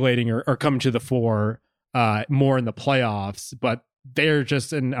matriculating or coming to the fore more in the playoffs, but they're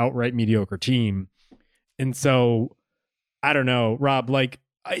just an outright mediocre team. And so I don't know, Rob, like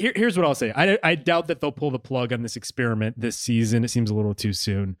here's what I'll say. I doubt that they'll pull the plug on this experiment this season. It seems a little too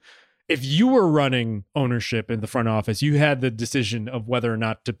soon. If you were running ownership in the front office, you had the decision of whether or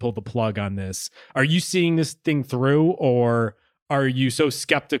not to pull the plug on this. Are you seeing this thing through, or are you so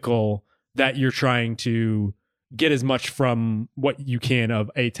skeptical that you're trying to get as much from what you can of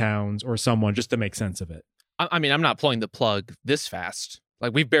A Towns or someone just to make sense of it? I mean, I'm not pulling the plug this fast.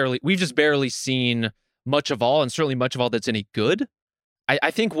 Like we've just barely seen much of all, and certainly much of all that's any good. I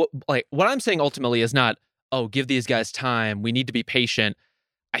think what I'm saying ultimately is not, oh, give these guys time. We need to be patient.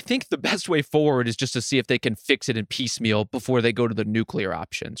 I think the best way forward is just to see if they can fix it in piecemeal before they go to the nuclear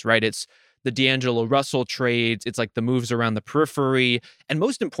options, right? It's the D'Angelo Russell trades. It's like the moves around the periphery. And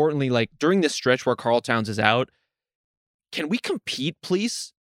most importantly, like during this stretch where Karl Towns is out, can we compete,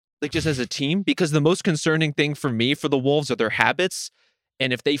 please? Like just as a team? Because the most concerning thing for me for the Wolves are their habits.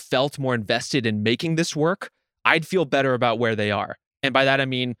 And if they felt more invested in making this work, I'd feel better about where they are. And by that, I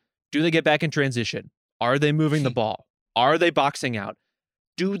mean, do they get back in transition? Are they moving the ball? Are they boxing out?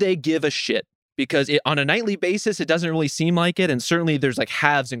 Do they give a shit? Because on a nightly basis, it doesn't really seem like it. And certainly there's like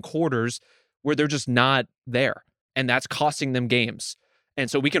halves and quarters where they're just not there. And that's costing them games. And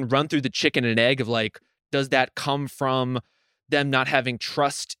so we can run through the chicken and egg of like, does that come from them not having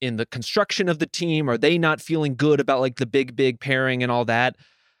trust in the construction of the team? Are they not feeling good about like the big pairing and all that?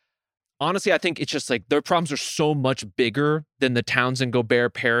 Honestly, I think it's just like their problems are so much bigger than the Townsend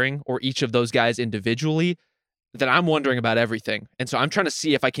Gobert pairing or each of those guys individually that I'm wondering about everything. And so I'm trying to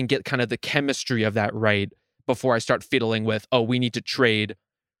see if I can get kind of the chemistry of that right before I start fiddling with, oh, we need to trade.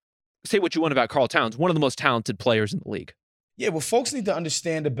 Say what you want about Karl Towns, one of the most talented players in the league. Yeah, well, folks need to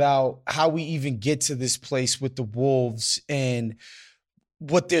understand about how we even get to this place with the Wolves and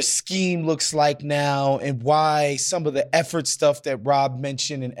what their scheme looks like now and why some of the effort stuff that Rob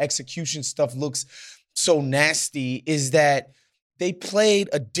mentioned and execution stuff looks so nasty is that they played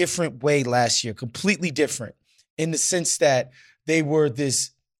a different way last year, completely different, in the sense that they were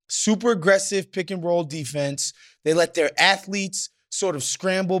this super aggressive pick and roll defense. They let their athletes sort of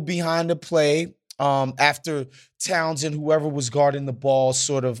scramble behind the play after Towns and whoever was guarding the ball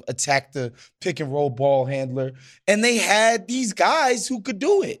sort of attacked the pick and roll ball handler. And they had these guys who could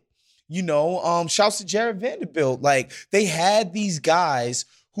do it. You know, shouts to Jared Vanderbilt. Like, they had these guys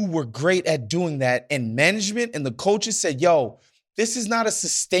who were great at doing that. And management and the coaches said, yo, this is not a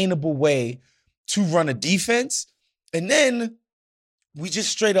sustainable way to run a defense. And then we just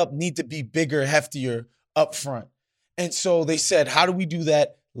straight up need to be bigger, heftier up front. And so they said, how do we do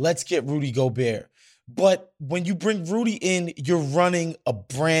that? Let's get Rudy Gobert. But when you bring Rudy in, you're running a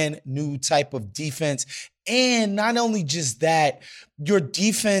brand new type of defense. And not only just that, your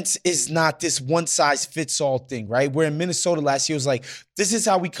defense is not this one-size-fits-all thing, right? Where in Minnesota last year, it was like, this is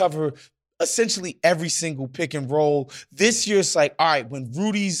how we cover essentially every single pick and roll. This year, it's like, all right, when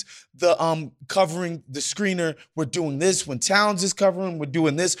Rudy's covering the screener, we're doing this. When Towns is covering, we're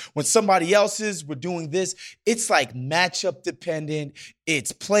doing this. When somebody else is, we're doing this. It's like matchup dependent.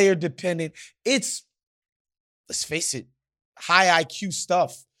 It's player dependent. It's, let's face it, high IQ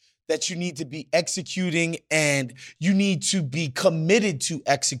stuff that you need to be executing and you need to be committed to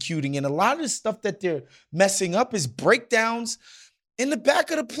executing. And a lot of the stuff that they're messing up is breakdowns in the back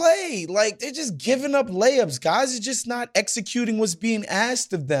of the play. Like, they're just giving up layups. Guys are just not executing what's being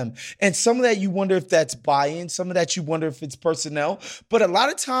asked of them. And some of that you wonder if that's buy-in. Some of that you wonder if it's personnel. But a lot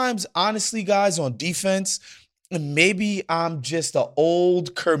of times, honestly, guys, on defense, and maybe I'm just an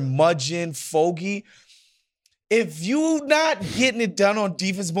old curmudgeon fogey, if you're not getting it done on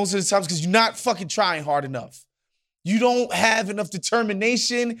defense most of the times because you're not fucking trying hard enough. You don't have enough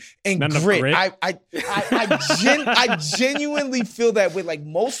determination and grit. I genuinely feel that way. Like,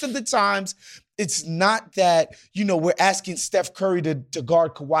 most of the times, it's not that, you know, we're asking Steph Curry to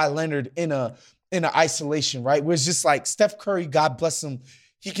guard Kawhi Leonard in a isolation, right? Where it's just like Steph Curry, God bless him,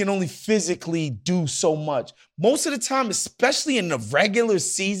 he can only physically do so much. Most of the time, especially in the regular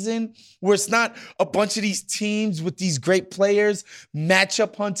season, where it's not a bunch of these teams with these great players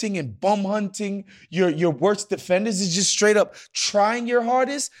matchup hunting and bum hunting your worst defenders, is just straight up trying your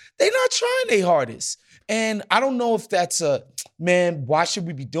hardest. They're not trying their hardest. And I don't know if that's man, why should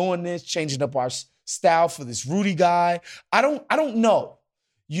we be doing this? Changing up our style for this Rudy guy. I don't know,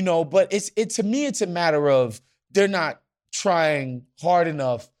 you know, but to me, it's a matter of they're not trying hard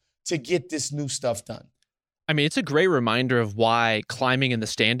enough to get this new stuff done. I mean, it's a great reminder of why climbing in the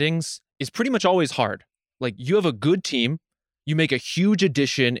standings is pretty much always hard. Like, you have a good team, you make a huge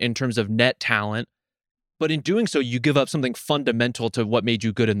addition in terms of net talent, but in doing so, you give up something fundamental to what made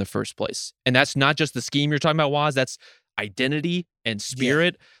you good in the first place. And that's not just the scheme you're talking about, Waz, that's identity and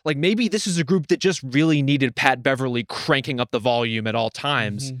spirit. Yeah. Like, maybe this is a group that just really needed Pat Beverly cranking up the volume at all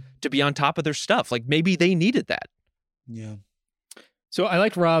times to be on top of their stuff. Like, maybe they needed that. Yeah. So I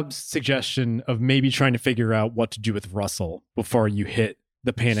like Rob's suggestion of maybe trying to figure out what to do with Russell before you hit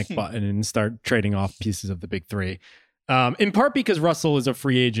the panic button and start trading off pieces of the big three. In part because Russell is a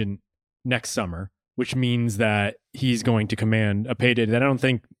free agent next summer, which means that he's going to command a payday that I don't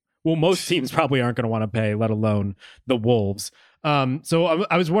think, well, most teams probably aren't going to want to pay, let alone the Wolves. So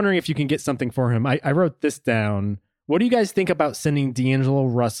I was wondering if you can get something for him. I wrote this down. What do you guys think about sending D'Angelo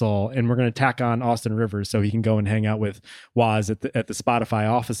Russell, and we're going to tack on Austin Rivers so he can go and hang out with Waz at the Spotify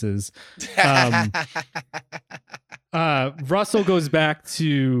offices. Russell goes back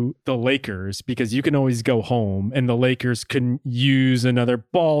to the Lakers because you can always go home, and the Lakers can use another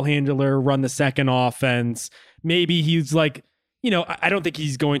ball handler, run the second offense. Maybe he's like, you know, I don't think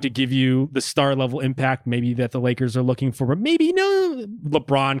he's going to give you the star level impact maybe that the Lakers are looking for, but maybe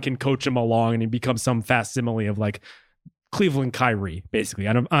LeBron can coach him along and he becomes some facsimile of like Cleveland Kyrie, basically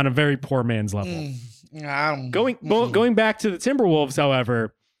on a very poor man's level. Going back to the Timberwolves,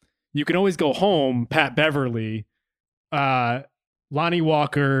 however, you can always go home. Pat Beverly, Lonnie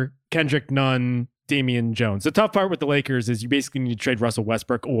Walker, Kendrick Nunn, Damian Jones. The tough part with the Lakers is you basically need to trade Russell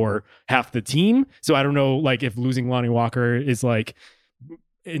Westbrook or half the team. So I don't know like if losing Lonnie Walker is like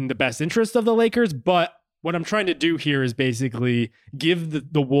in the best interest of the Lakers, but what I'm trying to do here is basically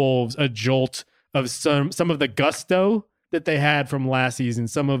give the Wolves a jolt of some of the gusto that they had from last season,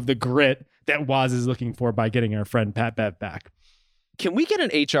 some of the grit that Waz is looking for by getting our friend Pat Bev back. Can we get an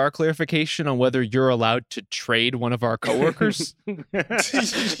HR clarification on whether you're allowed to trade one of our coworkers? I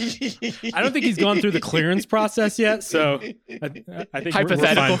don't think he's gone through the clearance process yet, so I think Hypothetical we're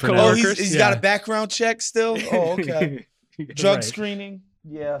fine for coworkers? now. Oh, he's got a background check still? Oh, okay. Drug Right. screening.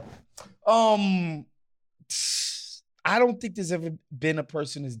 Yeah. I don't think there's ever been a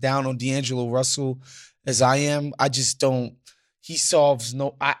person as down on D'Angelo Russell as I am. I just don't. He solves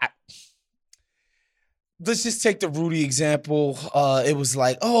no. Let's just take the Rudy example. It was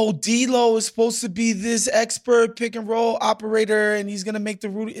like, oh, D'Lo is supposed to be this expert pick and roll operator, and he's gonna make the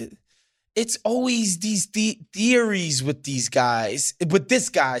Rudy. It's always these theories with these guys, with this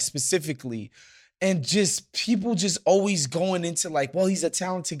guy specifically, and just people just always going into like, well, he's a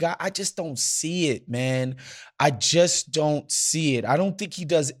talented guy. I just don't see it, man. I just don't see it. I don't think he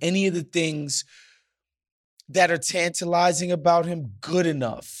does any of the things that are tantalizing about him good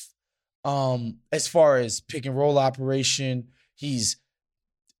enough. As far as pick and roll operation, he's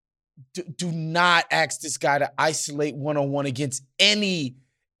do not ask this guy to isolate one-on-one against any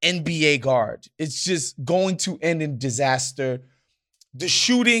NBA guard. It's just going to end in disaster. The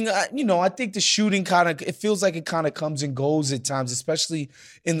shooting, I think the shooting it feels like it kind of comes and goes at times, especially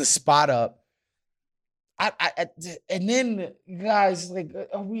in the spot up. And then guys, like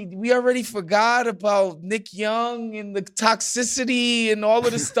we already forgot about Nick Young and the toxicity and all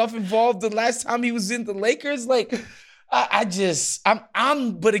of the stuff involved the last time he was in the Lakers. Like,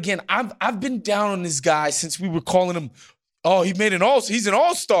 but again, I've been down on this guy since we were calling him. Oh, he's an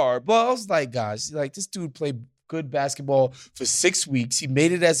all-star. But I was like, guys, like this dude played good basketball for 6 weeks. He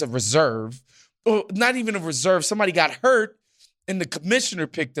made it as a reserve, or not even a reserve. Somebody got hurt, and the commissioner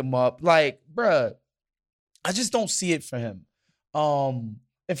picked him up. Like, bruh. I just don't see it for him.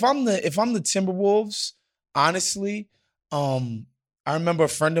 If I'm the Timberwolves, honestly, I remember a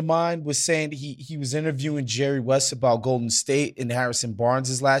friend of mine was saying he was interviewing Jerry West about Golden State and Harrison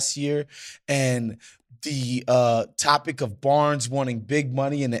Barnes' last year, and the topic of Barnes wanting big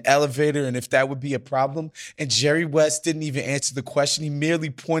money in the elevator and if that would be a problem. And Jerry West didn't even answer the question. He merely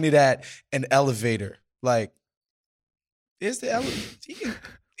pointed at an elevator. Like, there's the elevator. He can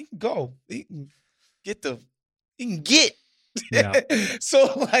go. He can get. Yeah.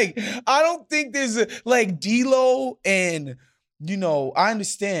 So, like, I don't think there's like D'Lo and, I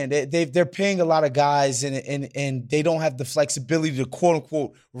understand that they're paying a lot of guys and they don't have the flexibility to quote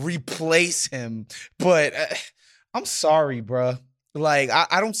unquote replace him. But I'm sorry, bro. Like,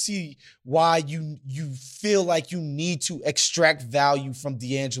 I don't see why you feel like you need to extract value from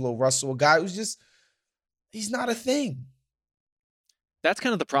D'Angelo Russell, a guy who's he's not a thing. That's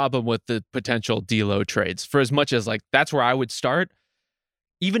kind of the problem with the potential D'Lo trades. For as much as like that's where I would start,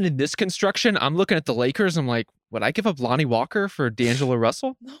 even in this construction, I'm looking at the Lakers. I'm like, would I give up Lonnie Walker for D'Angelo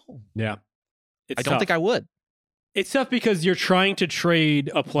Russell? No. Yeah. I don't think I would. It's tough because you're trying to trade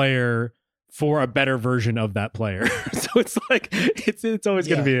a player for a better version of that player. So it's like it's always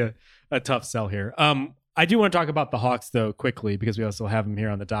going to be a tough sell here. I do want to talk about the Hawks though quickly because we also have them here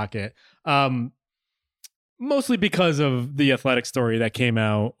on the docket. Mostly because of the Athletic story that came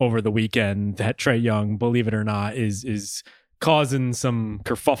out over the weekend that Trae Young, believe it or not, is causing some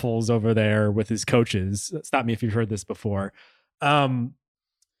kerfuffles over there with his coaches. Stop me if you've heard this before. I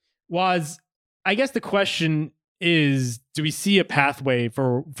guess the question is, do we see a pathway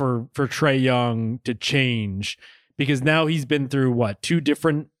for Trae Young to change? Because now he's been through two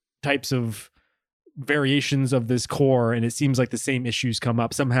different types of variations of this core, and it seems like the same issues come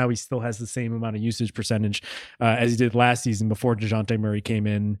up. Somehow he still has the same amount of usage percentage as he did last season before DeJounte Murray came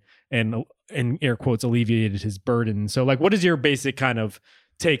in and air quotes alleviated his burden. So like, what is your basic kind of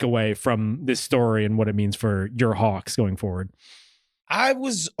takeaway from this story and what it means for your Hawks going forward? I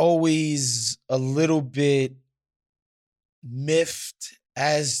was always a little bit miffed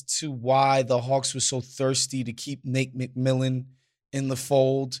as to why the Hawks were so thirsty to keep Nate McMillan in the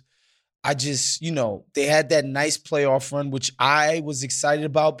fold. I just, they had that nice playoff run, which I was excited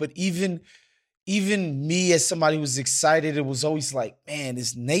about. But even me as somebody who was excited, it was always like, man,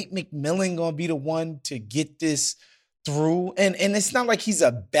 is Nate McMillan going to be the one to get this through? And it's not like he's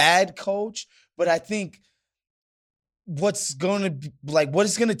a bad coach, but I think what it's going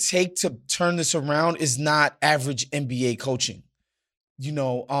to take to turn this around is not average NBA coaching.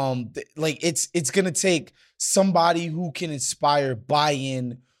 It's going to take somebody who can inspire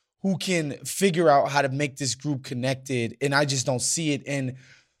buy-in, who can figure out how to make this group connected, and I just don't see it. And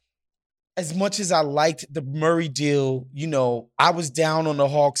as much as I liked the Murray deal, I was down on the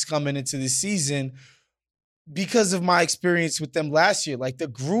Hawks coming into the season because of my experience with them last year. Like the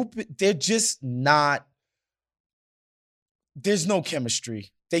group, they're just not, there's no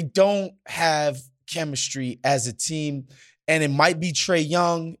chemistry. They don't have chemistry as a team. And it might be Trae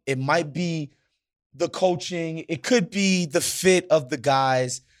Young. It might be the coaching. It could be the fit of the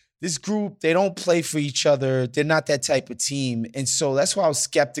guys. This group, they don't play for each other. They're not that type of team. And so that's why I was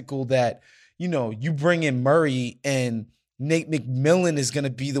skeptical that, you bring in Murray and Nate McMillan is going to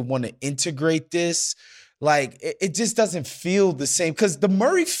be the one to integrate this. Like, it just doesn't feel the same because the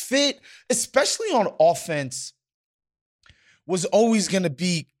Murray fit, especially on offense, was always going to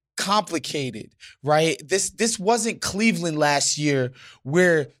be complicated, right? This wasn't Cleveland last year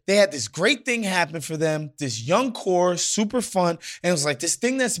where they had this great thing happen for them, this young core, super fun, and it was like this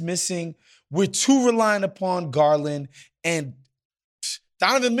thing that's missing. We're too reliant upon Garland, and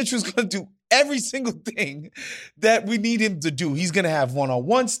Donovan Mitchell's going to do every single thing that we need him to do. He's going to have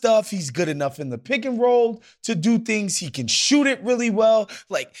one-on-one stuff. He's good enough in the pick and roll to do things. He can shoot it really well.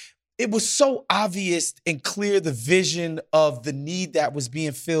 Like, it was so obvious and clear the vision of the need that was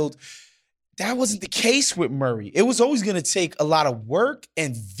being filled. That wasn't the case with Murray. It was always going to take a lot of work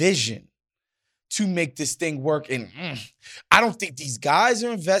and vision to make this thing work. And I don't think these guys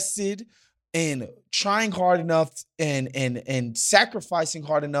are invested in trying hard enough and sacrificing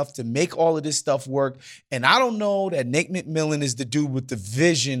hard enough to make all of this stuff work. And I don't know that Nate McMillan is the dude with the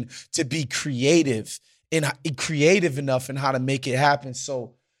vision to be creative enough in how to make it happen.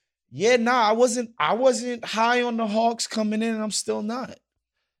 So, yeah, I wasn't high on the Hawks coming in, and I'm still not.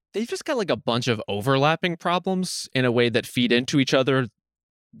 They've just got like a bunch of overlapping problems in a way that feed into each other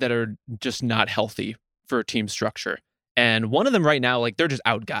that are just not healthy for a team structure. And one of them right now, like, they're just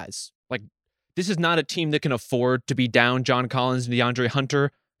out guys. Like, this is not a team that can afford to be down John Collins and DeAndre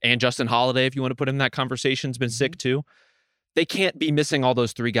Hunter and Justin Holiday, if you want to put him in that conversation, has been sick too. They can't be missing all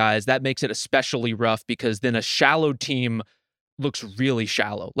those three guys. That makes it especially rough because then a shallow team looks really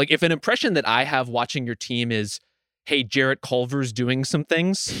shallow. Like, if an impression that I have watching your team is, hey, Jarrett Culver's doing some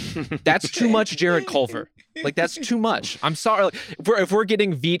things, that's too much Jarrett Culver. Like, that's too much. I'm sorry. Like, if we're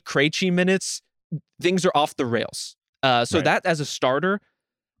getting Vit Krejci minutes, things are off the rails. So that as a starter.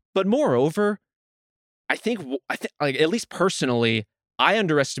 But moreover, I think like, at least personally, I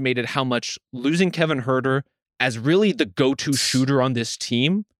underestimated how much losing Kevin Huerter as really the go-to shooter on this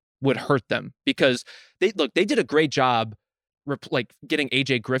team would hurt them, because they did a great job like getting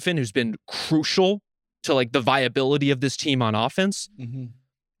AJ Griffin, who's been crucial to like the viability of this team on offense.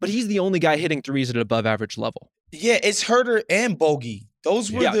 But he's the only guy hitting threes at an above average level. Yeah, it's Huerter and Bogey.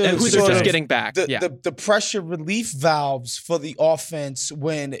 Those were and who they're just getting back. The pressure relief valves for the offense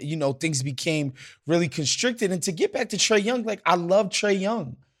when, things became really constricted. And to get back to Trae Young, like, I love Trae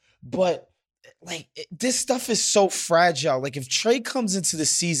Young, but like, this stuff is so fragile. Like, if Trae comes into the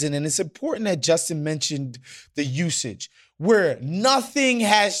season, and it's important that Justin mentioned the usage, where nothing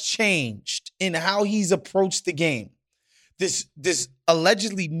has changed in how he's approached the game. This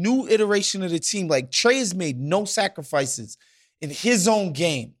allegedly new iteration of the team, like, Trae has made no sacrifices in his own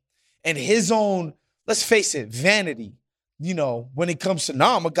game and his own, let's face it, vanity, when it comes to,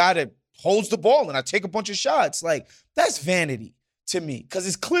 I'm a guy that holds the ball and I take a bunch of shots. Like, that's vanity to me, because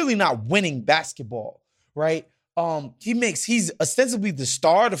it's clearly not winning basketball, right? He's ostensibly the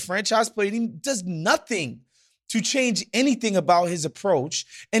star, the franchise player. He does nothing to change anything about his approach.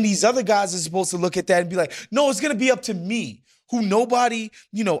 And these other guys are supposed to look at that and be like, no, it's going to be up to me. Who nobody,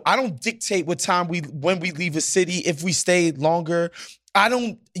 I don't dictate what time when we leave a city, if we stay longer. I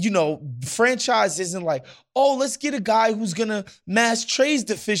don't, franchise isn't like, oh, let's get a guy who's going to mask Trae's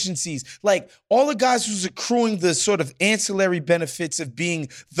deficiencies. Like, all the guys who's accruing the sort of ancillary benefits of being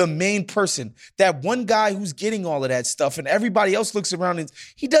the main person, that one guy who's getting all of that stuff, and everybody else looks around and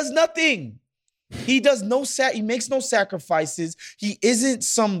he does nothing. He makes no sacrifices. He isn't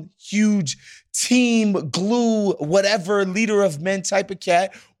some huge team glue, whatever, leader of men type of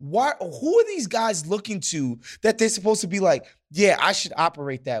cat. Who are these guys looking to that they're supposed to be like, yeah, I should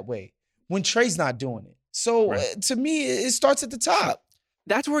operate that way, when Trae's not doing it? So to me, it starts at the top.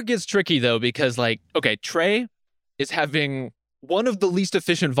 That's where it gets tricky, though, because, like, okay, Trae is having one of the least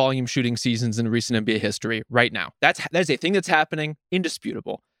efficient volume shooting seasons in recent NBA history right now. That is a thing that's happening,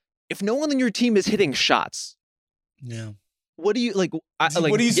 indisputable. If no one on your team is hitting shots, what do you like?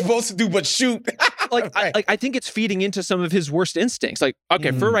 What are you supposed to do but shoot? I think it's feeding into some of his worst instincts. Like,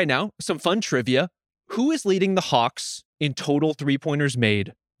 okay, for right now, some fun trivia: who is leading the Hawks in total 3-pointers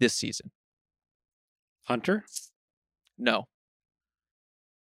made this season? Hunter? No.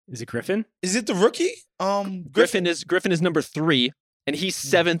 Is it Griffin? Is it the rookie? Griffin is number 3, and he's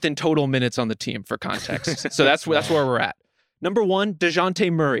 7th in total minutes on the team, for context. So that's where we're at. Number 1,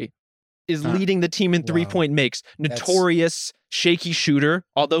 DeJounte Murray is leading the team in 3-point makes. Notorious shaky shooter,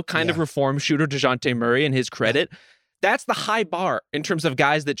 although kind of reformed shooter, DeJounte Murray, in his credit. That's the high bar in terms of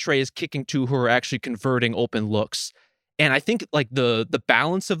guys that Trae is kicking to who are actually converting open looks. And I think like the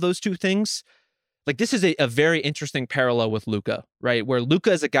balance of those two things, like this is a very interesting parallel with Luka, right? Where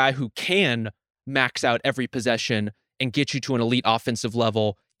Luka is a guy who can max out every possession and get you to an elite offensive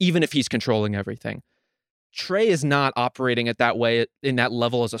level, even if he's controlling everything. Trae is not operating at that way in that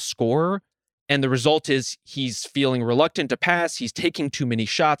level as a scorer. And the result is he's feeling reluctant to pass. He's taking too many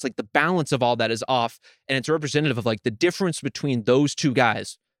shots. Like the balance of all that is off. And it's representative of like the difference between those two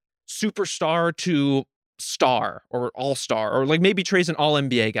guys, superstar to star or all-star, or like maybe Trae's an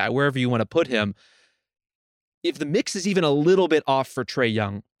all-NBA guy, wherever you want to put him. If the mix is even a little bit off for Trae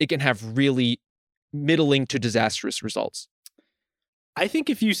Young, it can have really middling to disastrous results. I think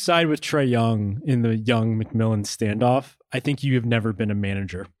if you side with Trae Young in the Young-McMillan standoff, I think you have never been a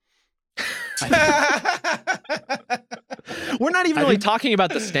manager. We're not even really talking about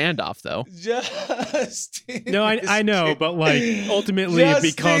the standoff, though. No, I know, but like ultimately it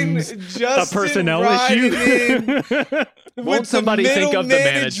becomes a personnel issue. Won't somebody think of the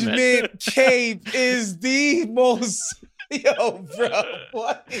management? Cape is the most. Yo, bro,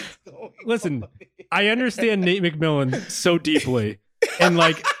 what is going on? Listen, I understand Nate McMillan so deeply, and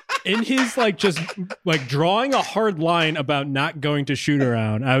like in his like just like drawing a hard line about not going to shoot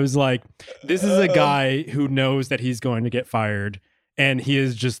around, I was like, this is a guy who knows that he's going to get fired, and he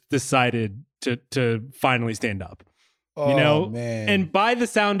has just decided to finally stand up. You know, man. And by the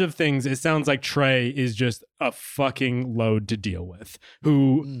sound of things, it sounds like Trae is just a fucking load to deal with,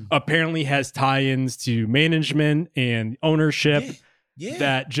 who apparently has tie-ins to management and ownership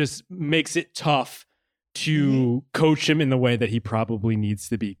that just makes it tough to coach him in the way that he probably needs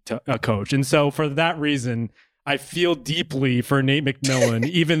to be a coach. And so for that reason, I feel deeply for Nate McMillan,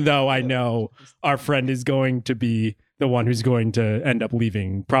 even though I know our friend is going to be the one who's going to end up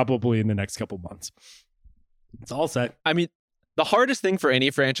leaving probably in the next couple months. It's all set. I mean, the hardest thing for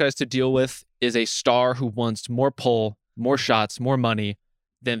any franchise to deal with is a star who wants more pull, more shots, more money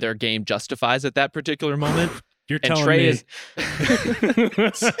than their game justifies at that particular moment. You're telling me.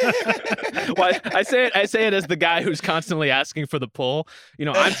 Well, I say it as the guy who's constantly asking for the pull. You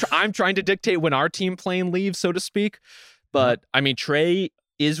know, I'm trying to dictate when our team plane leaves, so to speak. But I mean, Trae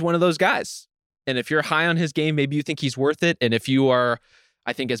is one of those guys. And if you're high on his game, maybe you think he's worth it. And if you are,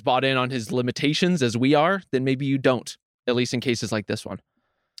 I think, as bought in on his limitations as we are, then maybe you don't, at least in cases like this one.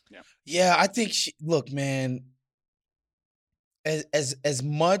 Yeah, I think, look, man, as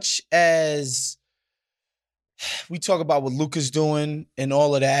much as we talk about what Luka's doing and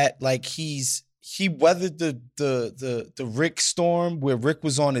all of that, like he weathered the Rick storm where Rick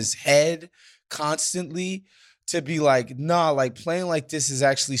was on his head constantly to be like, nah, like playing like this is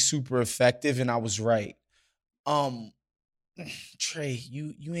actually super effective, and I was right. Trae,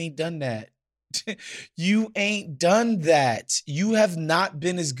 you ain't done that. You ain't done that. You have not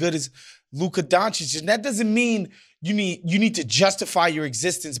been as good as Luka Doncic. And that doesn't mean you need to justify your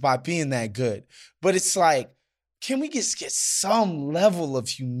existence by being that good. But it's like, can we just get some level of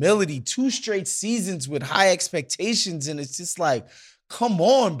humility? 2 straight seasons with high expectations, and it's just like, come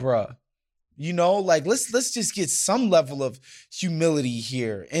on, bruh. You know, like let's just get some level of humility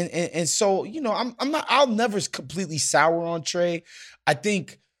here. And so, you know, I'll never completely sour on Trae. I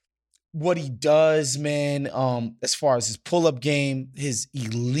think what he does, man, as far as his pull-up game, his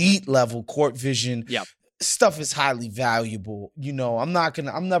elite level court vision, stuff is highly valuable. You know, I'm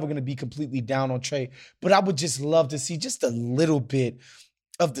never gonna be completely down on Trae, but I would just love to see just a little bit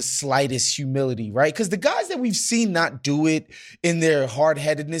of the slightest humility, right? Because the guys that we've seen not do it in their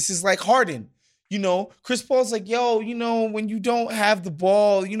hard-headedness is like Harden. You know, Chris Paul's like, yo, you know, when you don't have the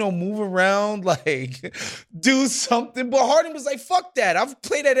ball, you know, move around, like, do something. But Harden was like, fuck that. I've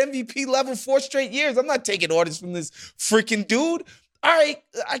played at MVP level 4 straight years. I'm not taking orders from this freaking dude. All right,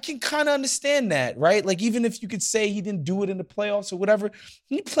 I can kind of understand that, right? Like, even if you could say he didn't do it in the playoffs or whatever,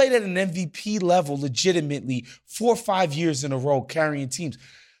 he played at an MVP level legitimately 4 or 5 years in a row carrying teams.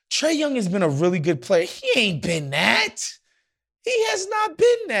 Trae Young has been a really good player. He ain't been that. He has not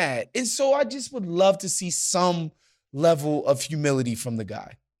been that. And so I just would love to see some level of humility from the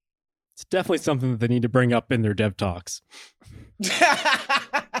guy. It's definitely something that they need to bring up in their dev talks. Yo,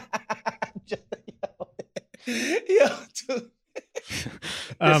 dude.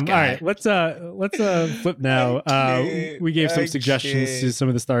 All right, let's flip now. We gave some suggestions to some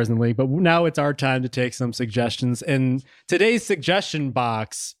of the stars in the league, but now it's our time to take some suggestions. And today's suggestion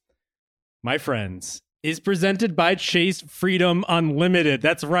box my friends, is presented by Chase Freedom Unlimited.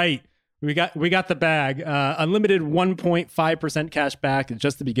 That's right. We got the bag. Unlimited 1.5% cash back at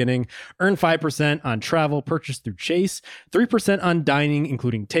just the beginning. Earn 5% on travel purchased through Chase, 3% on dining,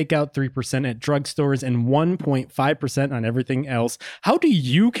 including takeout, 3% at drugstores, and 1.5% on everything else. How do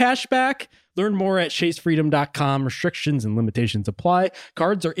you cash back? Learn more at chasefreedom.com. Restrictions and limitations apply.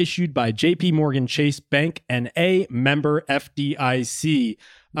 Cards are issued by JP Morgan Chase Bank and a member FDIC.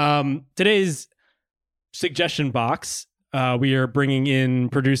 Today's suggestion box. We are bringing in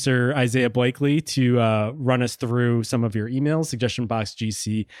producer Isaiah Blakely to run us through some of your emails,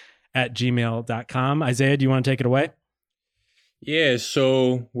 suggestionboxgc@gmail.com. Isaiah, do you want to take it away? Yeah,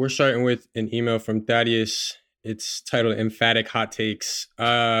 so we're starting with an email from Thaddeus. It's titled Emphatic Hot Takes.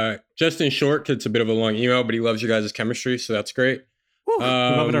 Just in short, 'cause it's a bit of a long email, but he loves you guys' chemistry, so that's great.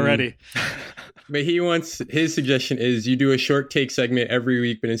 Love it already. But his suggestion is you do a short take segment every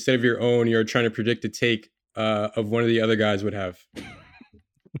week, but instead of your own, you're trying to predict a take of one of the other guys would have.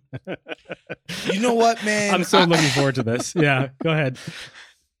 You know what, man? I'm so looking forward to this. Yeah, go ahead.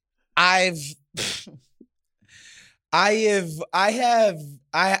 I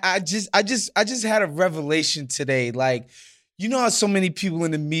just had a revelation today. Like, you know how so many people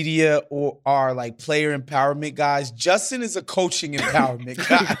in the media are like player empowerment guys? Justin is a coaching empowerment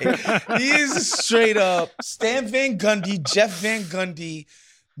guy. He is straight up Stan Van Gundy, Jeff Van Gundy,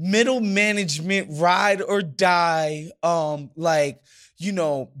 middle management, ride or die.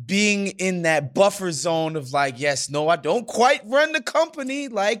 Being in that buffer zone of like, yes, no, I don't quite run the company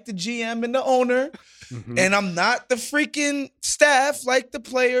like the GM and the owner. Mm-hmm. And I'm not the freaking staff like the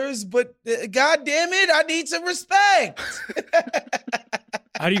players, but God damn it, I need some respect.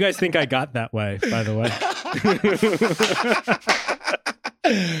 How do you guys think I got that way, by the way?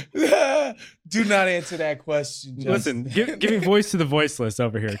 Do not answer that question, Justin. Listen, giving voice to the voiceless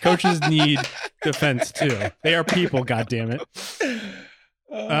over here. Coaches need defense too. They are people, goddammit.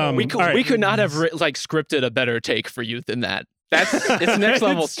 We could not have scripted a better take for you than that. It's next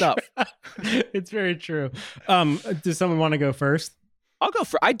level stuff. It's very true. Does someone want to go first? I'll go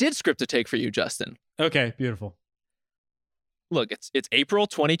I did script a take for you, Justin. Okay, beautiful. Look, it's April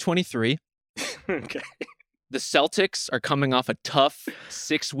 2023. Okay. The Celtics are coming off a tough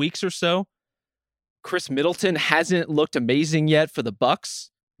 6 weeks or so. Chris Middleton hasn't looked amazing yet for the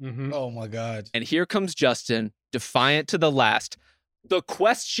Bucks. Mm-hmm. Oh my God. And here comes Justin, defiant to the last. The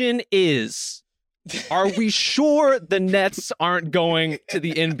question is, are we sure the Nets aren't going to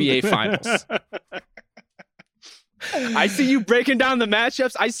the NBA Finals? I see you breaking down the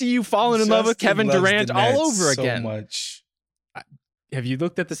matchups. I see you falling in love with Kevin Durant all over again. So much. Have you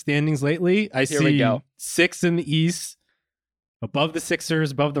looked at the standings lately? I see 6 in the East, above the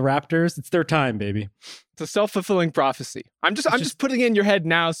Sixers, above the Raptors. It's their time, baby. It's a self-fulfilling prophecy. I'm just putting it in your head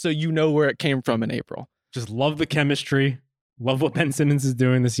now so you know where it came from in April. Just love the chemistry. Love what Ben Simmons is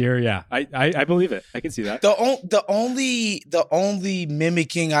doing this year. Yeah, I believe it. I can see that. The only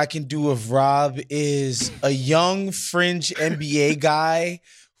mimicking I can do of Rob is a young fringe NBA guy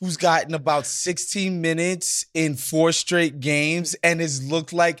who's gotten about 16 minutes in 4 straight games and has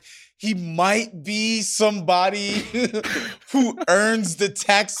looked like he might be somebody who earns the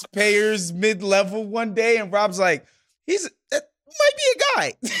taxpayers mid-level one day. And Rob's like, might be a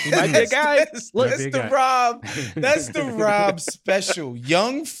guy. He might be a guy. That's the Rob special.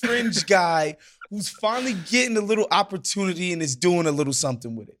 Young fringe guy who's finally getting a little opportunity and is doing a little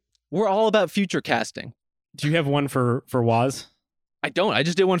something with it. We're all about future casting. Do you have one for Waz? I don't. I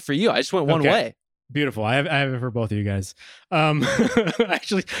just did one for you. I just went one way. Beautiful. I have it for both of you guys.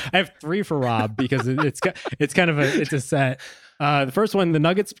 Actually, I have 3 for Rob because it's kind of a set. The first one, the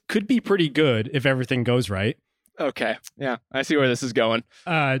Nuggets could be pretty good if everything goes right. Okay. Yeah, I see where this is going.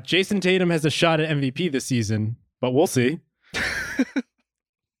 Jason Tatum has a shot at MVP this season, but we'll see.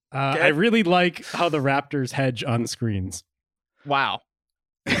 I really like how the Raptors hedge on screens. Wow.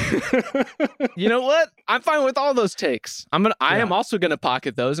 You know what? I'm fine with all those takes. I am also gonna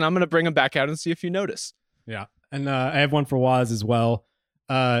pocket those, and I'm gonna bring them back out and see if you notice. Yeah, and I have one for Waz as well.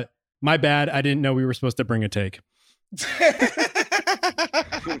 My bad. I didn't know we were supposed to bring a take.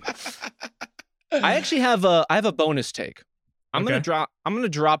 I actually have a bonus take. I'm gonna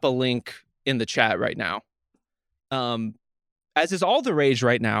drop a link in the chat right now. As is all the rage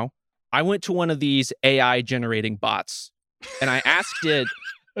right now, I went to one of these AI generating bots and I asked it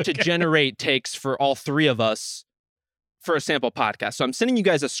to generate takes for all 3 of us for a sample podcast. So I'm sending you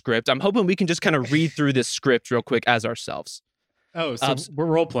guys a script. I'm hoping we can just kind of read through this script real quick as ourselves. Oh, so we're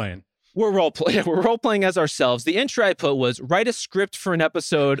role playing. We're role playing as ourselves. The intro I put was write a script for an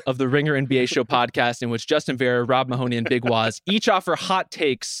episode of the Ringer NBA Show podcast in which Justin Vera, Rob Mahoney, and Big Waz each offer hot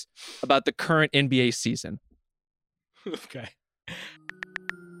takes about the current NBA season. Okay.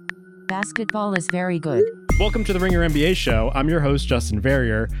 Basketball is very good. Welcome to the Ringer NBA Show. I'm your host, Justin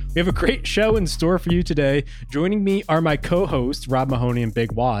Verrier. We have a great show in store for you today. Joining me are my co-hosts, Rob Mahoney and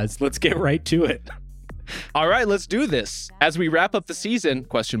Big Waz. Let's get right to it. All right, let's do this. As we wrap up the season,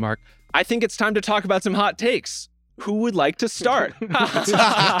 I think it's time to talk about some hot takes. Who would like to start?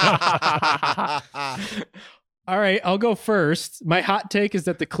 All right, I'll go first. My hot take is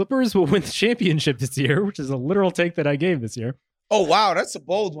that the Clippers will win the championship this year, which is a literal take that I gave this year. Oh, wow. That's a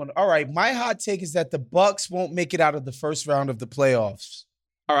bold one. All right. My hot take is that the Bucks won't make it out of the first round of the playoffs.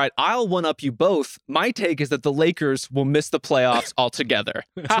 All right, I'll one-up you both. My take is that the Lakers will miss the playoffs altogether.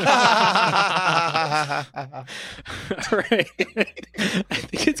 All right. I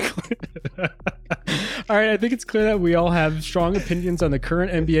think it's clear. All right, I think it's clear that we all have strong opinions on the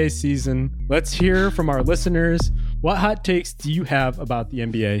current NBA season. Let's hear from our listeners. What hot takes do you have about the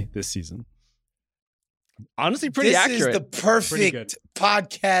NBA this season? Honestly, pretty accurate. This is the perfect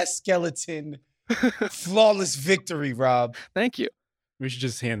podcast skeleton. Flawless victory, Rob. Thank you. We should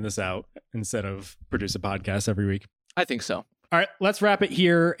just hand this out instead of produce a podcast every week. I think so. All right, let's wrap it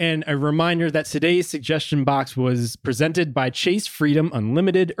here. And a reminder that today's suggestion box was presented by Chase Freedom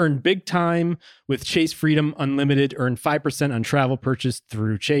Unlimited. Earn big time with Chase Freedom Unlimited. Earn 5% on travel purchased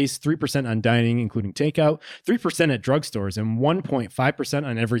through Chase, 3% on dining, including takeout, 3% at drugstores, and 1.5%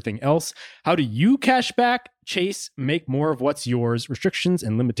 on everything else. How do you cash back? Chase, make more of what's yours. Restrictions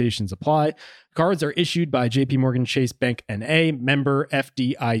and limitations apply. Cards are issued by JPMorgan Chase Bank N.A., member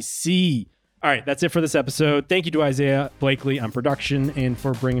FDIC. All right, that's it for this episode. Thank you to Isaiah Blakely on production and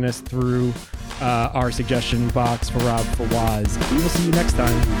for bringing us through our suggestion box. For Rob, for Waz. We will see you next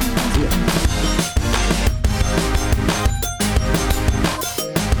time. See ya.